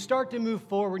when you start to move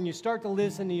forward and you start to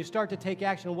listen and you start to take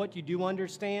action on what you do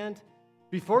understand,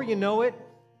 before you know it,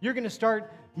 you're going to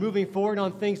start moving forward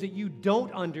on things that you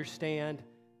don't understand,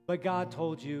 but God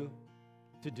told you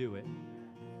to do it.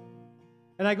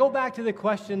 And I go back to the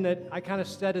question that I kind of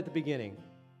said at the beginning.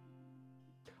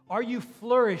 Are you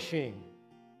flourishing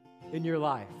in your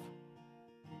life?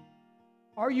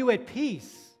 Are you at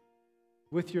peace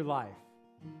with your life?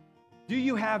 Do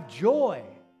you have joy?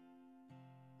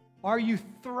 Are you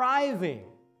thriving?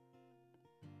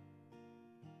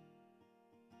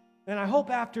 And I hope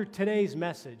after today's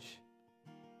message,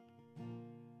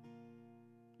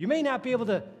 you may not be able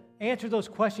to answer those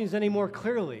questions any more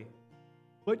clearly,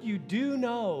 but you do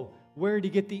know where to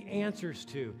get the answers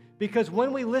to. Because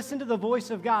when we listen to the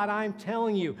voice of God, I'm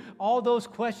telling you, all those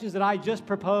questions that I just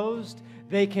proposed,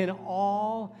 they can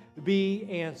all be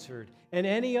answered. And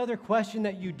any other question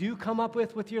that you do come up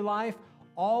with your life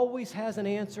always has an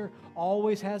answer,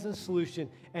 always has a solution,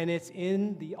 and it's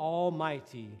in the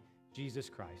almighty Jesus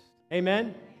Christ.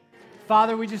 Amen?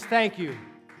 Father, we just thank you.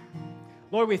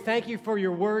 Lord, we thank you for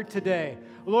your word today.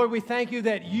 Lord, we thank you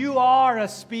that you are a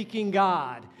speaking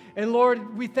God. And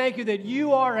Lord, we thank you that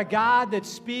you are a God that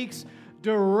speaks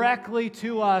directly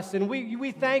to us. And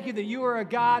we thank you that you are a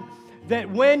God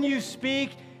that when you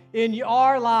speak in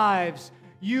our lives,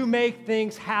 you make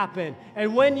things happen.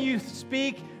 And when you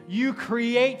speak, you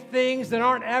create things that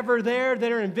aren't ever there,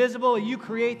 that are invisible. You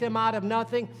create them out of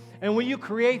nothing. And when you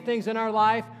create things in our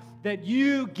life, that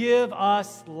you give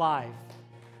us life.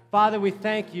 Father, we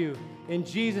thank you. In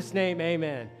Jesus' name,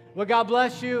 amen. Well, God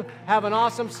bless you. Have an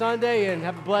awesome Sunday and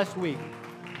have a blessed week.